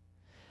list.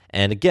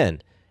 And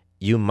again,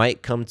 you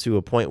might come to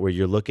a point where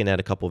you're looking at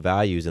a couple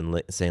values and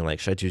saying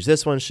like, should I choose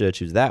this one? Should I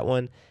choose that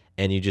one?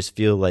 And you just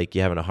feel like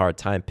you're having a hard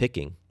time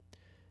picking.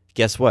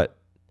 Guess what?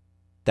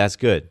 That's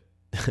good.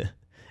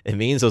 It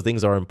means those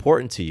things are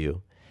important to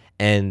you.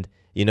 And,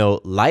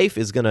 life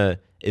is going to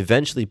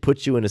eventually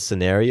put you in a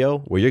scenario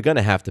where you're going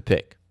to have to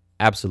pick.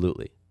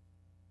 Absolutely.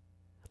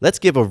 Let's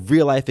give a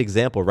real life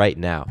example right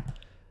now.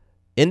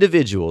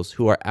 Individuals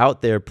who are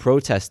out there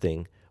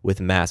protesting with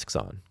masks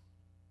on.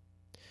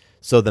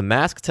 So the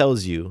mask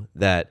tells you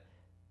that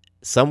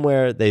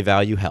somewhere they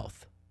value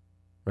health,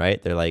 right?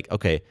 They're like,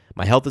 okay,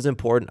 my health is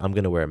important. I'm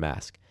going to wear a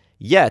mask.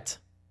 Yet,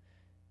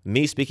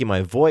 me speaking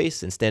my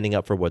voice and standing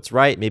up for what's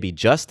right, maybe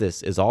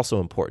justice is also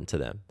important to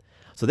them.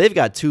 So they've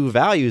got 2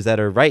 values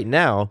that are right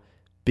now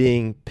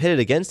being pitted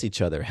against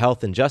each other,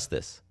 health and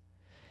justice.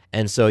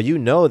 And so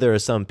there are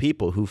some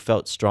people who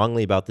felt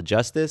strongly about the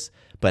justice,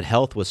 but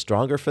health was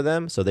stronger for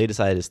them, so they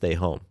decided to stay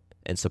home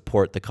and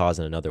support the cause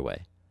in another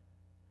way.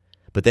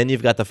 But then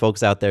you've got the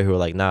folks out there who are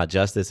like, nah,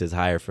 justice is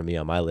higher for me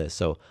on my list,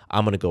 so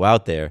I'm going to go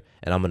out there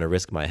and I'm going to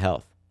risk my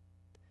health.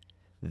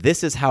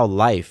 This is how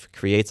life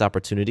creates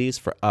opportunities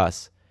for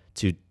us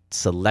to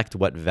select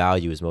what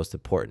value is most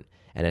important,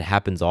 and it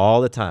happens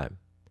all the time.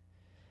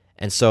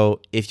 And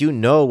so if you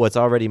know what's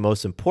already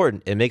most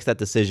important, it makes that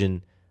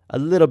decision a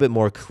little bit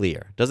more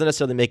clear. Doesn't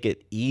necessarily make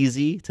it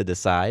easy to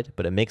decide,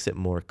 but it makes it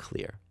more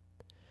clear.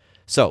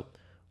 So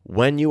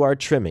when you are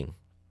trimming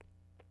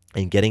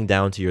and getting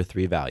down to your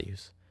 3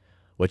 values,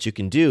 what you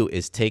can do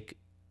is take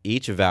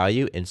each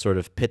value and sort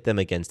of pit them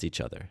against each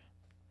other,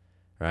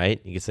 right?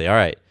 You can say, all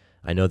right,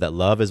 I know that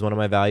love is one of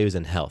my values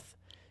and health.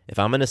 If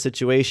I'm in a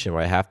situation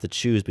where I have to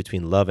choose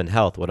between love and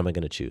health, what am I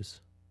going to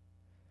choose?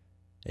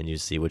 And you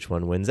see which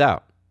one wins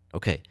out.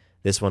 Okay,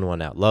 this one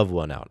won out. Love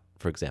won out,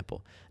 for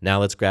example. Now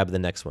let's grab the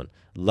next one.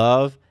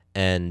 Love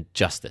and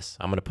justice.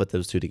 I'm going to put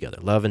those 2 together.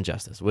 Love and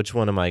justice. Which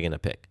one am I going to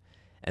pick?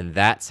 And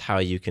that's how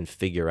you can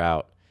figure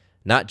out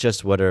not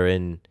just what are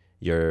in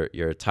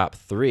your top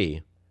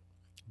 3,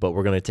 but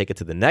we're going to take it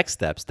to the next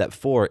step. Step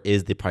 4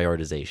 is the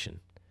prioritization.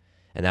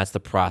 And that's the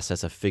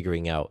process of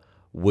figuring out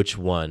which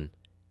one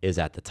is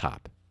at the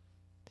top.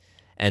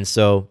 And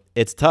so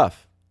it's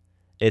tough.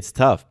 It's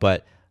tough.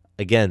 But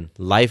again,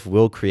 life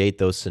will create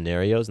those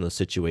scenarios and those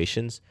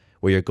situations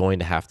where you're going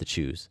to have to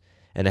choose.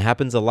 And it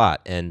happens a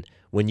lot. And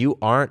when you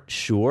aren't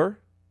sure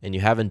and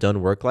you haven't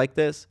done work like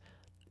this,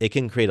 it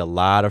can create a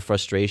lot of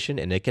frustration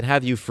and it can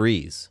have you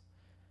freeze.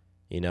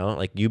 You know,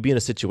 like you be in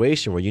a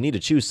situation where you need to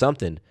choose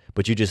something,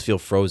 but you just feel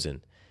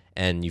frozen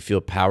and you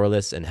feel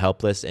powerless and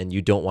helpless and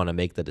you don't want to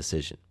make the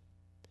decision.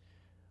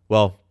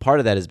 Well, part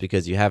of that is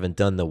because you haven't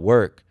done the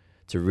work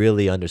to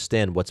really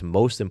understand what's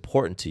most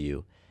important to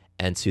you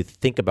and to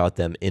think about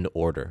them in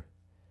order.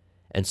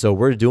 And so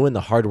we're doing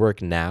the hard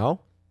work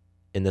now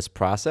in this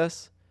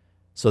process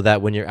so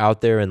that when you're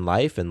out there in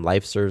life and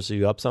life serves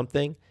you up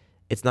something,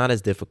 it's not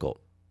as difficult.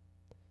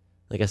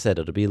 Like I said,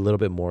 it'll be a little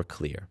bit more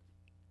clear.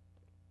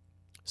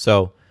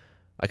 So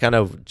I kind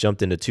of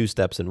jumped into 2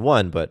 steps in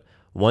one, but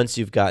once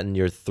you've gotten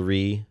your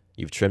 3,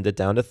 you've trimmed it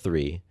down to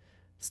 3,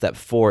 step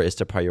 4 is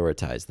to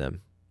prioritize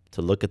them,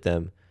 to look at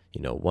them,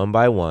 one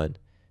by one,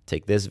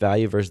 take this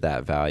value versus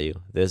that value,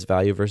 this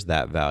value versus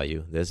that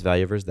value, this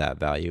value versus that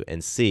value,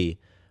 and see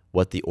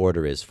what the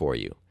order is for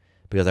you.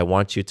 Because I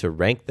want you to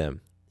rank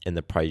them in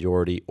the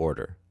priority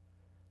order.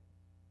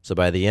 So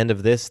by the end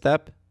of this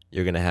step,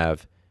 you're going to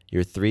have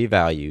your 3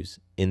 values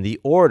in the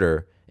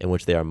order in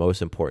which they are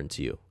most important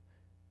to you.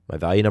 My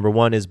value number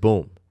 1 is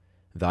boom.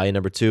 Value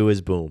number 2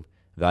 is boom.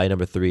 Value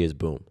number 3 is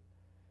boom.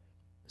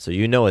 So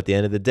at the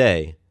end of the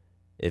day,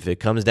 if it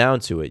comes down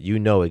to it, you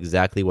know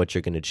exactly what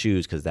you're going to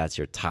choose because that's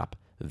your top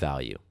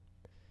value.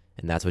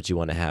 And that's what you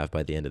want to have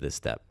by the end of this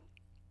step.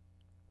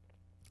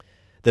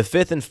 The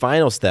 5th and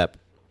final step,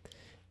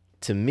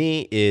 to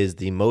me, is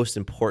the most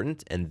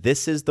important, and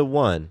this is the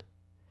one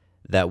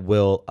that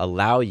will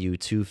allow you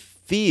to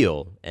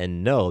feel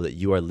and know that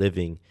you are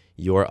living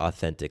your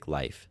authentic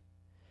life.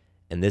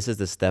 And this is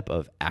the step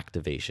of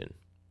activation.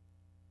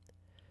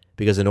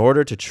 Because in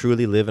order to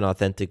truly live an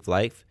authentic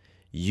life,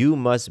 you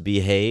must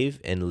behave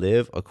and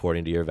live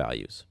according to your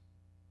values.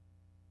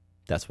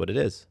 That's what it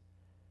is.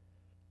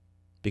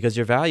 Because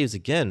your values,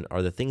 again,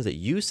 are the things that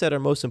you said are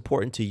most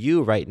important to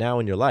you right now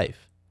in your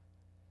life.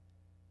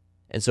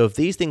 And so if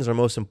these things are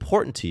most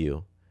important to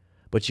you,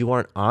 but you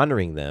aren't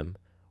honoring them,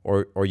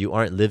 or you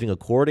aren't living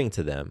according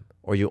to them,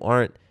 or you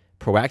aren't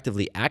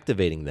proactively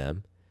activating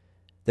them,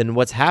 then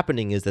what's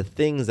happening is the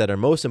things that are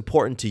most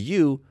important to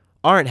you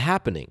aren't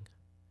happening.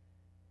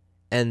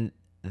 And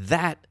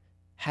that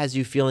has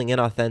you feeling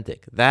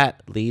inauthentic.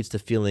 That leads to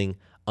feeling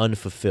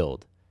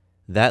unfulfilled.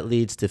 That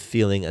leads to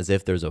feeling as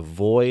if there's a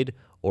void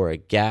or a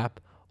gap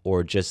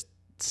or it's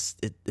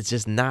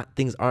just not,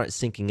 things aren't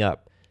syncing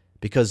up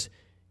because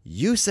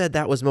you said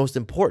that was most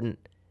important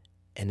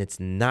and it's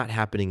not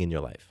happening in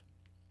your life.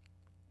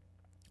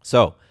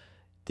 So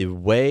the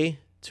way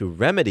to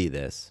remedy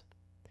this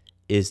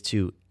is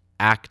to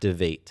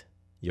activate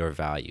your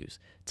values,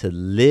 to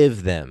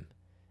live them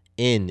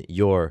in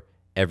your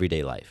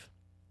everyday life.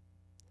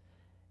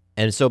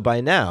 And so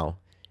by now,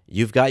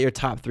 you've got your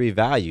top 3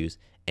 values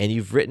and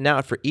you've written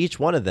out for each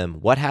one of them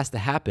what has to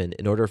happen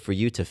in order for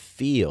you to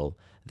feel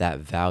that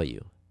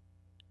value.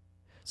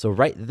 So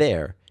right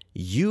there,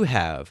 you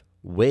have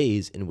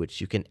ways in which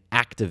you can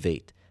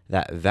activate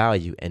that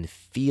value and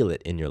feel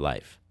it in your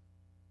life.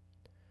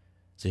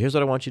 So here's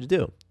what I want you to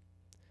do.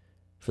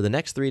 For the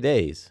next 3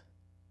 days,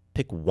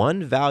 pick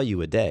one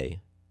value a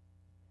day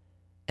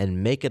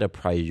and make it a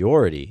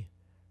priority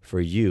for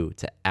you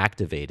to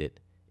activate it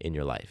in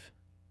your life.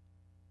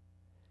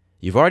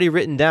 You've already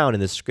written down in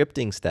the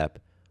scripting step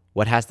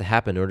what has to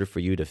happen in order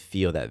for you to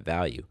feel that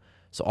value.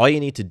 So all you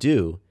need to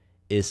do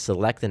is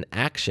select an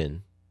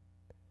action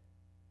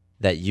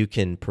that you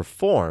can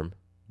perform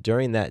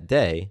during that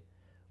day,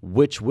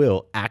 which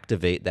will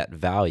activate that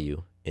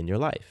value in your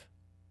life.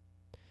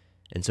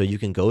 And so you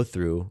can go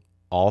through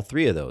all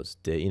 3 of those.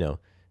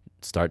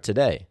 Start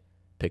today.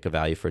 Pick a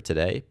value for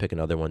today. Pick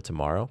another one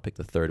tomorrow. Pick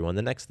the 3rd one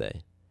the next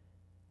day.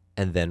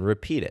 And then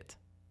repeat it.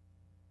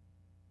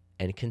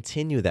 And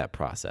continue that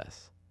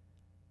process.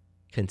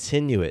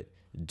 Continue it.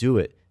 Do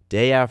it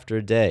day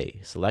after day.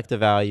 Select a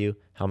value.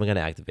 How am I going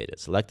to activate it?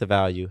 Select a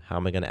value. How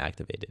am I going to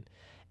activate it?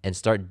 And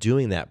start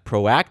doing that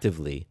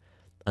proactively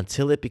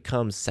until it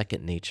becomes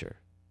second nature.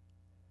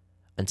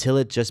 Until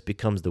it just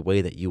becomes the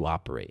way that you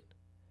operate.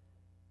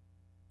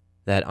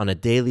 that on a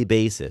daily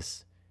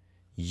basis,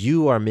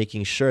 you are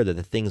making sure that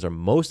the things are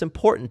most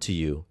important to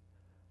you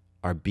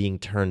are being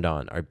turned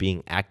on, are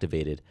being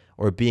activated,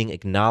 or being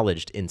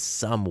acknowledged in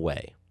some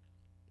way.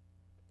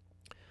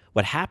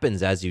 What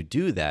happens as you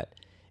do that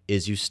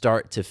is you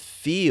start to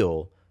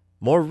feel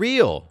more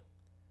real.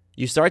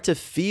 You start to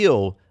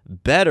feel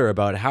better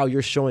about how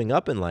you're showing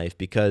up in life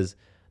because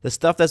the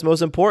stuff that's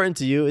most important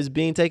to you is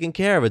being taken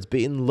care of. It's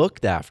being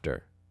looked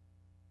after.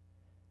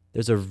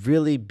 There's a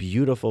really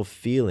beautiful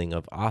feeling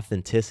of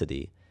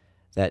authenticity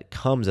that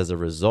comes as a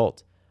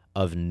result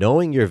of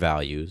knowing your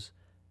values,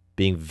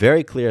 being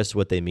very clear as to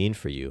what they mean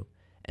for you,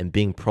 and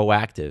being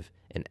proactive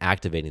in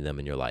activating them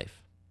in your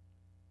life.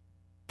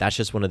 That's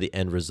just one of the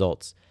end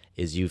results,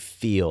 is you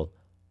feel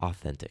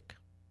authentic.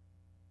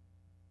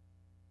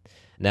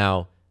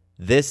 Now,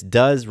 this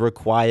does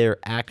require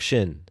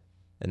action,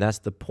 and that's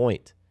the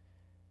point.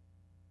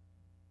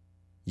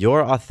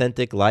 Your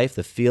authentic life,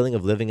 the feeling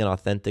of living an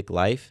authentic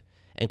life,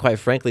 and quite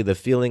frankly, the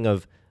feeling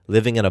of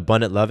living an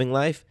abundant, loving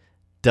life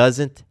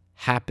doesn't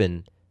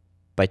happen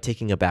by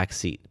taking a back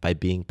seat, by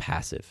being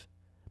passive,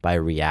 by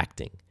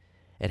reacting.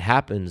 It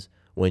happens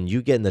when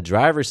you get in the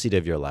driver's seat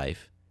of your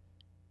life,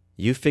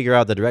 you figure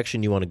out the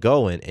direction you want to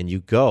go in, and you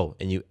go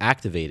and you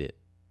activate it.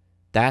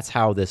 That's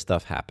how this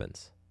stuff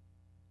happens.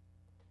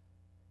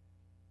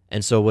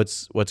 And so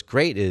what's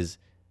great is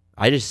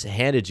I just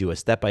handed you a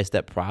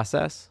step-by-step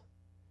process,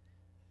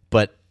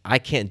 but I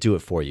can't do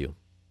it for you.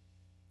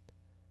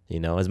 You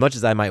know, as much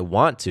as I might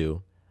want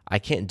to, I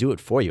can't do it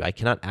for you. I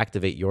cannot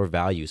activate your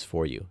values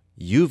for you.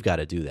 You've got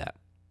to do that.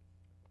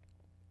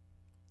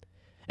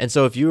 And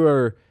so if you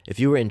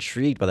were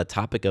intrigued by the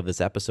topic of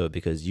this episode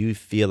because you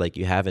feel like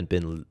you haven't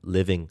been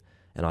living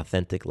an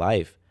authentic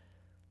life,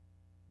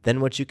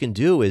 then what you can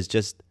do is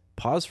just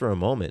pause for a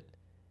moment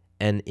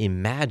and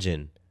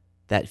imagine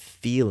that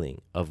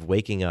feeling of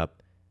waking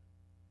up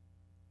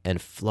and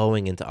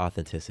flowing into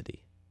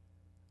authenticity,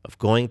 of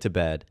going to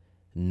bed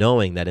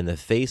knowing that in the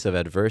face of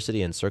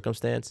adversity and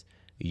circumstance,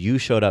 you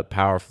showed up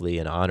powerfully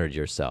and honored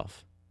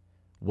yourself.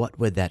 What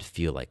would that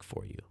feel like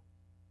for you?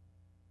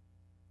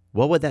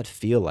 What would that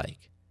feel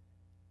like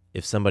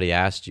if somebody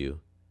asked you,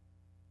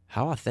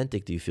 how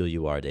authentic do you feel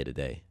you are day to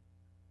day?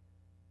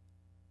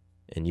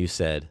 And you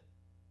said,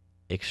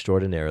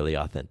 extraordinarily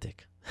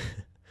authentic.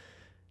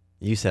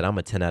 You said, I'm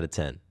a 10 out of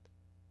 10.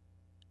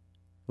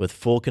 With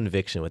full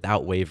conviction,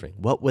 without wavering.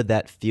 What would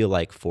that feel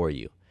like for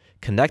you?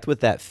 Connect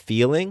with that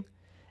feeling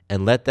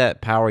and let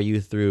that power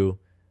you through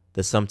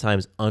the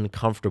sometimes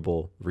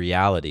uncomfortable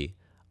reality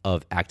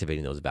of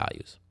activating those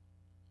values.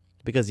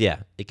 Because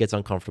yeah, it gets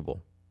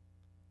uncomfortable.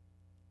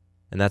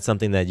 And that's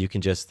something that you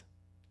can just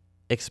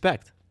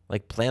expect,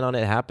 like plan on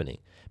it happening.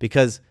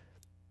 Because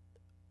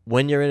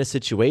when you're in a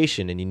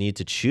situation and you need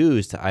to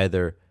choose to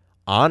either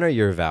honor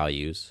your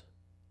values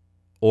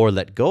or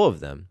let go of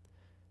them,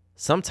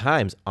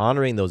 sometimes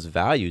honoring those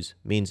values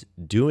means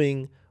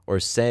doing or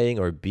saying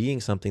or being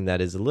something that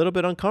is a little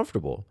bit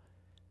uncomfortable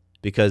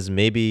because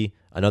maybe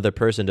another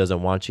person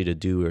doesn't want you to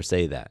do or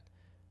say that,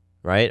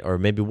 right? Or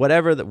maybe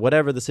whatever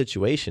the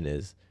situation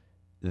is,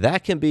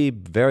 that can be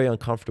very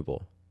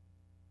uncomfortable.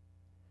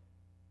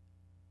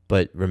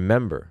 But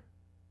remember,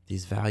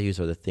 these values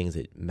are the things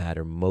that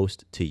matter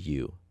most to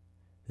you.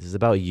 This is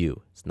about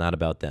you. It's not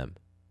about them.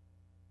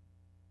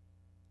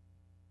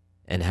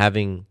 And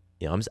having,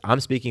 I'm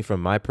speaking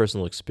from my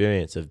personal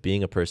experience of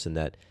being a person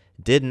that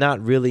did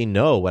not really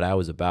know what I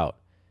was about,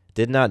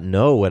 did not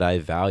know what I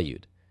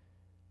valued,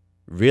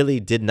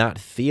 really did not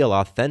feel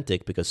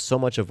authentic because so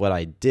much of what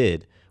I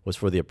did was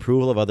for the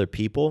approval of other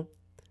people,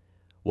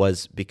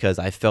 was because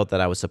I felt that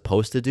I was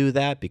supposed to do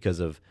that because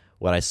of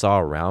what I saw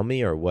around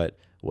me or what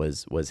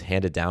was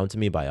handed down to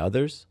me by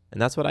others.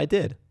 And that's what I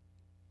did.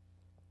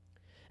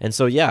 And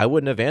so, yeah, I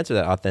wouldn't have answered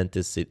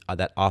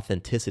that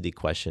authenticity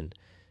question,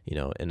 in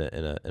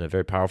a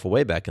very powerful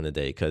way back in the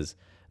day because,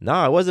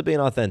 I wasn't being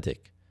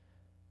authentic.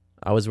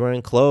 I was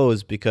wearing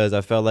clothes because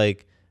I felt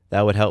like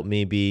that would help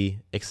me be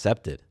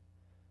accepted,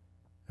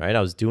 right?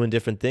 I was doing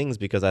different things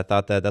because I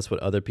thought that that's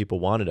what other people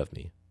wanted of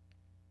me.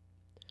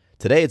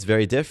 Today, it's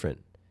very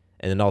different.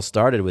 And it all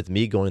started with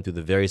me going through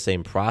the very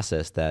same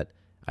process that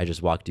I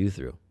just walked you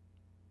through.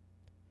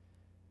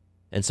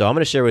 And so I'm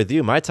going to share with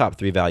you my top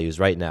 3 values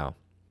right now.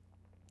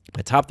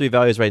 My top 3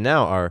 values right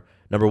now are,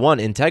 number 1,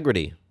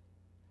 integrity.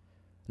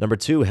 Number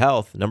 2,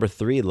 health. Number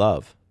 3,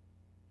 love.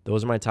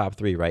 Those are my top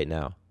 3 right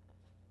now.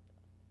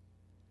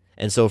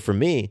 And so for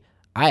me,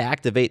 I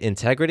activate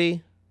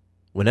integrity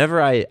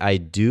whenever I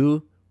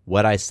do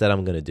what I said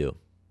I'm going to do.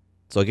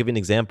 So I'll give you an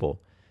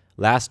example.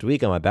 Last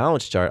week on my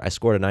balance chart, I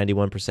scored a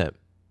 91%.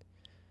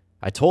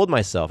 I told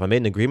myself, I made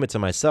an agreement to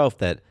myself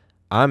that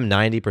I'm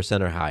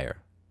 90% or higher.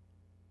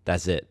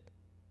 That's it.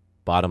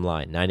 Bottom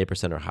line,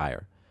 90% or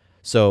higher.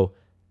 So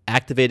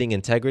activating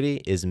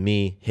integrity is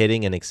me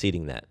hitting and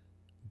exceeding that.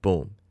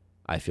 Boom.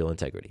 I feel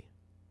integrity.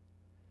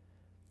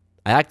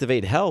 I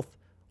activate health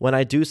when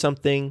I do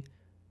something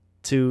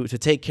to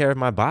take care of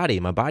my body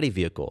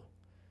vehicle.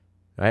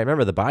 Right?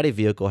 Remember, the body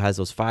vehicle has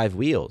those 5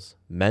 wheels: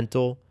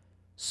 mental,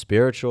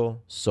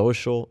 spiritual,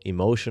 social,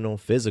 emotional,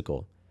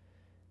 physical.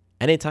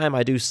 Anytime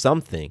I do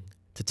something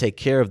to take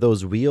care of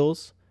those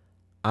wheels,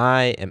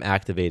 I am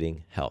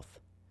activating health.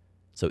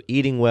 So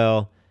eating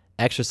well,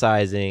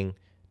 exercising,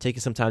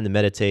 taking some time to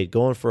meditate,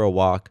 going for a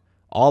walk,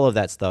 all of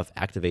that stuff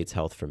activates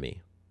health for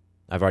me.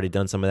 I've already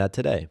done some of that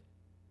today.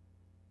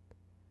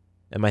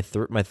 And my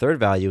third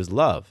value is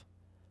love.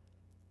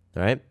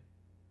 All right?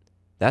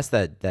 That's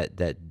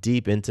that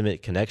deep,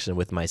 intimate connection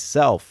with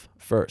myself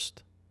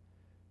first,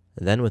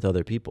 and then with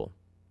other people.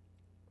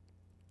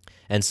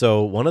 And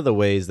so one of the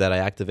ways that I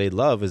activate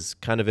love is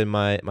kind of in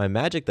my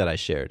magic that I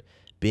shared,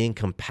 being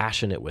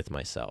compassionate with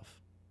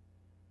myself,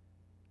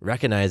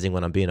 recognizing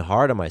when I'm being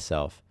hard on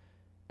myself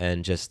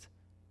and just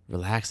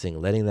relaxing,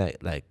 letting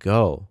that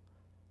go,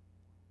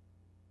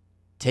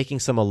 taking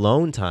some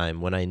alone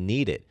time when I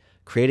need it,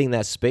 creating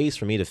that space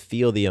for me to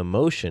feel the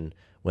emotion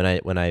when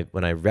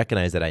I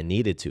recognize that I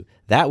needed to.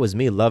 That was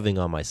me loving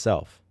on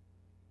myself.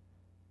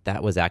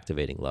 That was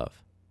activating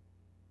love.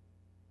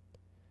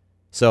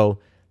 So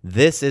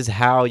this is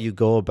how you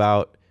go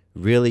about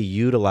really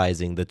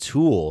utilizing the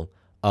tool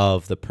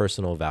of the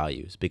personal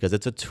values, because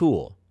it's a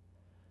tool.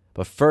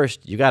 But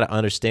first, you got to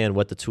understand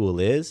what the tool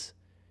is.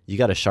 You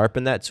got to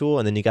sharpen that tool,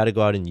 and then you got to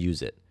go out and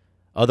use it.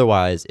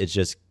 Otherwise, it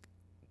just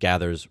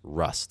gathers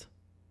rust.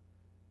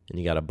 And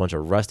you got a bunch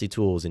of rusty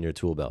tools in your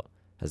tool belt.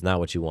 That's not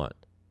what you want.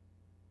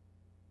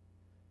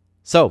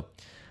 So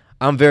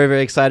I'm very,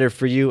 very excited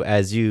for you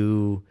as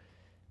you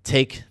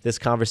take this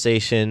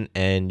conversation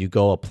and you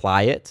go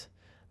apply it.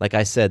 Like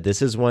I said,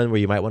 this is one where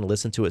you might want to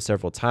listen to it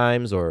several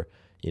times, or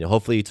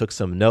hopefully you took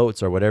some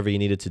notes or whatever you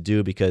needed to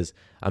do, because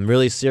I'm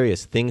really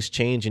serious. Things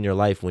change in your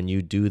life when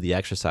you do the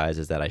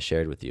exercises that I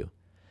shared with you.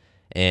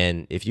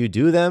 And if you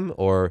do them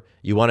or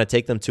you want to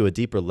take them to a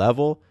deeper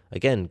level,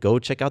 again, go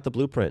check out the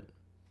blueprint.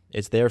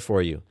 It's there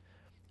for you.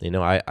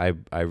 I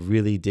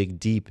really dig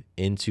deep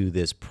into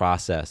this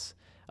process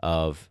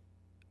of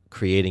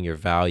creating your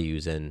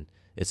values, and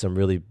it's some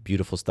really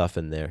beautiful stuff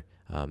in there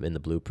in the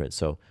blueprint.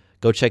 So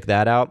go check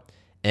that out.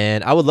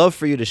 And I would love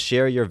for you to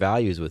share your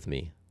values with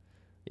me.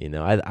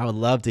 I would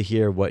love to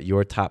hear what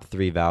your top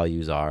 3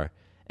 values are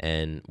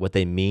and what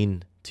they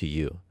mean to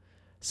you.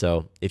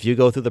 So if you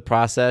go through the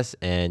process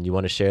and you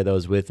want to share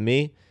those with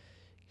me,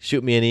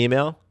 shoot me an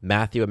email,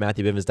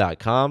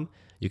 matthew@matthewbivens.com.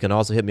 You can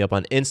also hit me up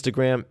on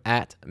Instagram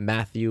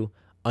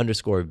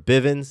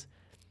 @Matthew_Bivens.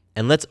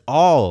 And let's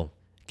all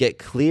get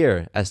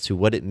clear as to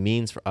what it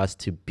means for us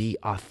to be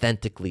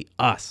authentically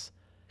us,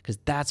 because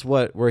that's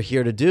what we're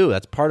here to do.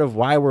 That's part of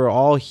why we're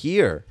all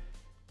here,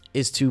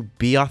 is to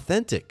be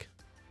authentic.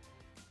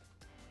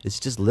 It's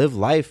just live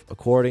life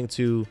according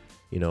to,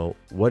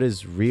 what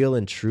is real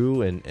and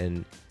true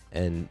and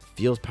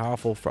feels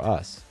powerful for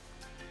us.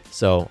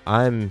 So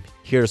I'm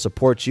here to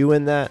support you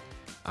in that.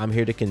 I'm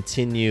here to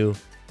continue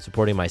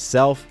supporting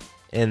myself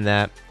in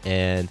that.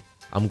 And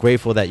I'm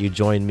grateful that you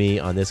joined me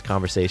on this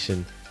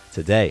conversation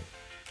today.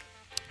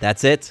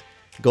 That's it.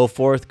 Go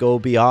forth, go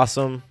be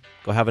awesome,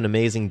 go have an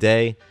amazing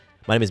day.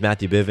 My name is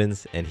Matthew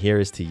Bivens, and here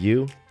is to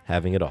you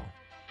having it all.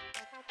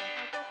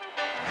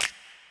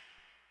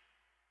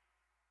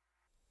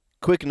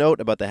 Quick note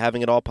about the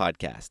Having It All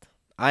podcast.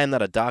 I am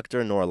not a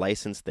doctor nor a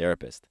licensed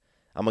therapist.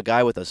 I'm a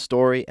guy with a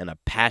story and a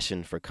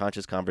passion for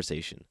conscious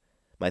conversation.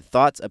 My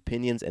thoughts,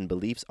 opinions, and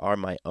beliefs are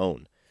my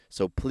own.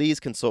 So please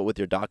consult with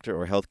your doctor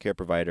or healthcare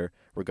provider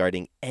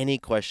regarding any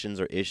questions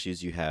or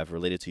issues you have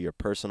related to your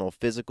personal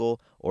physical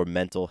or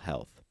mental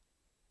health.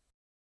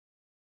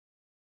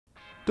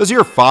 Does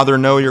your father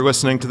know you're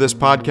listening to this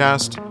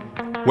podcast?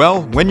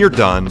 Well, when you're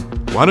done,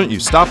 why don't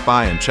you stop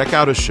by and check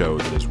out a show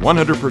that is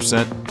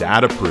 100%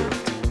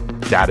 dad-approved,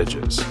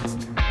 Dadages.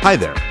 Hi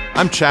there,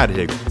 I'm Chad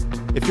Higgle.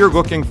 If you're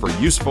looking for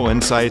useful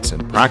insights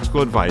and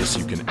practical advice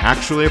you can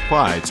actually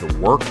apply to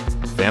work,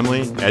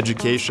 family,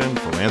 education,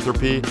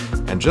 philanthropy,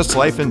 and just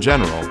life in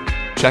general,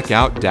 check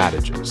out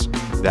Dadages.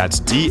 That's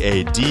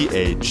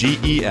DADAGES,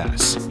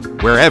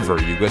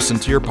 wherever you listen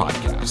to your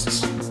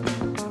podcasts.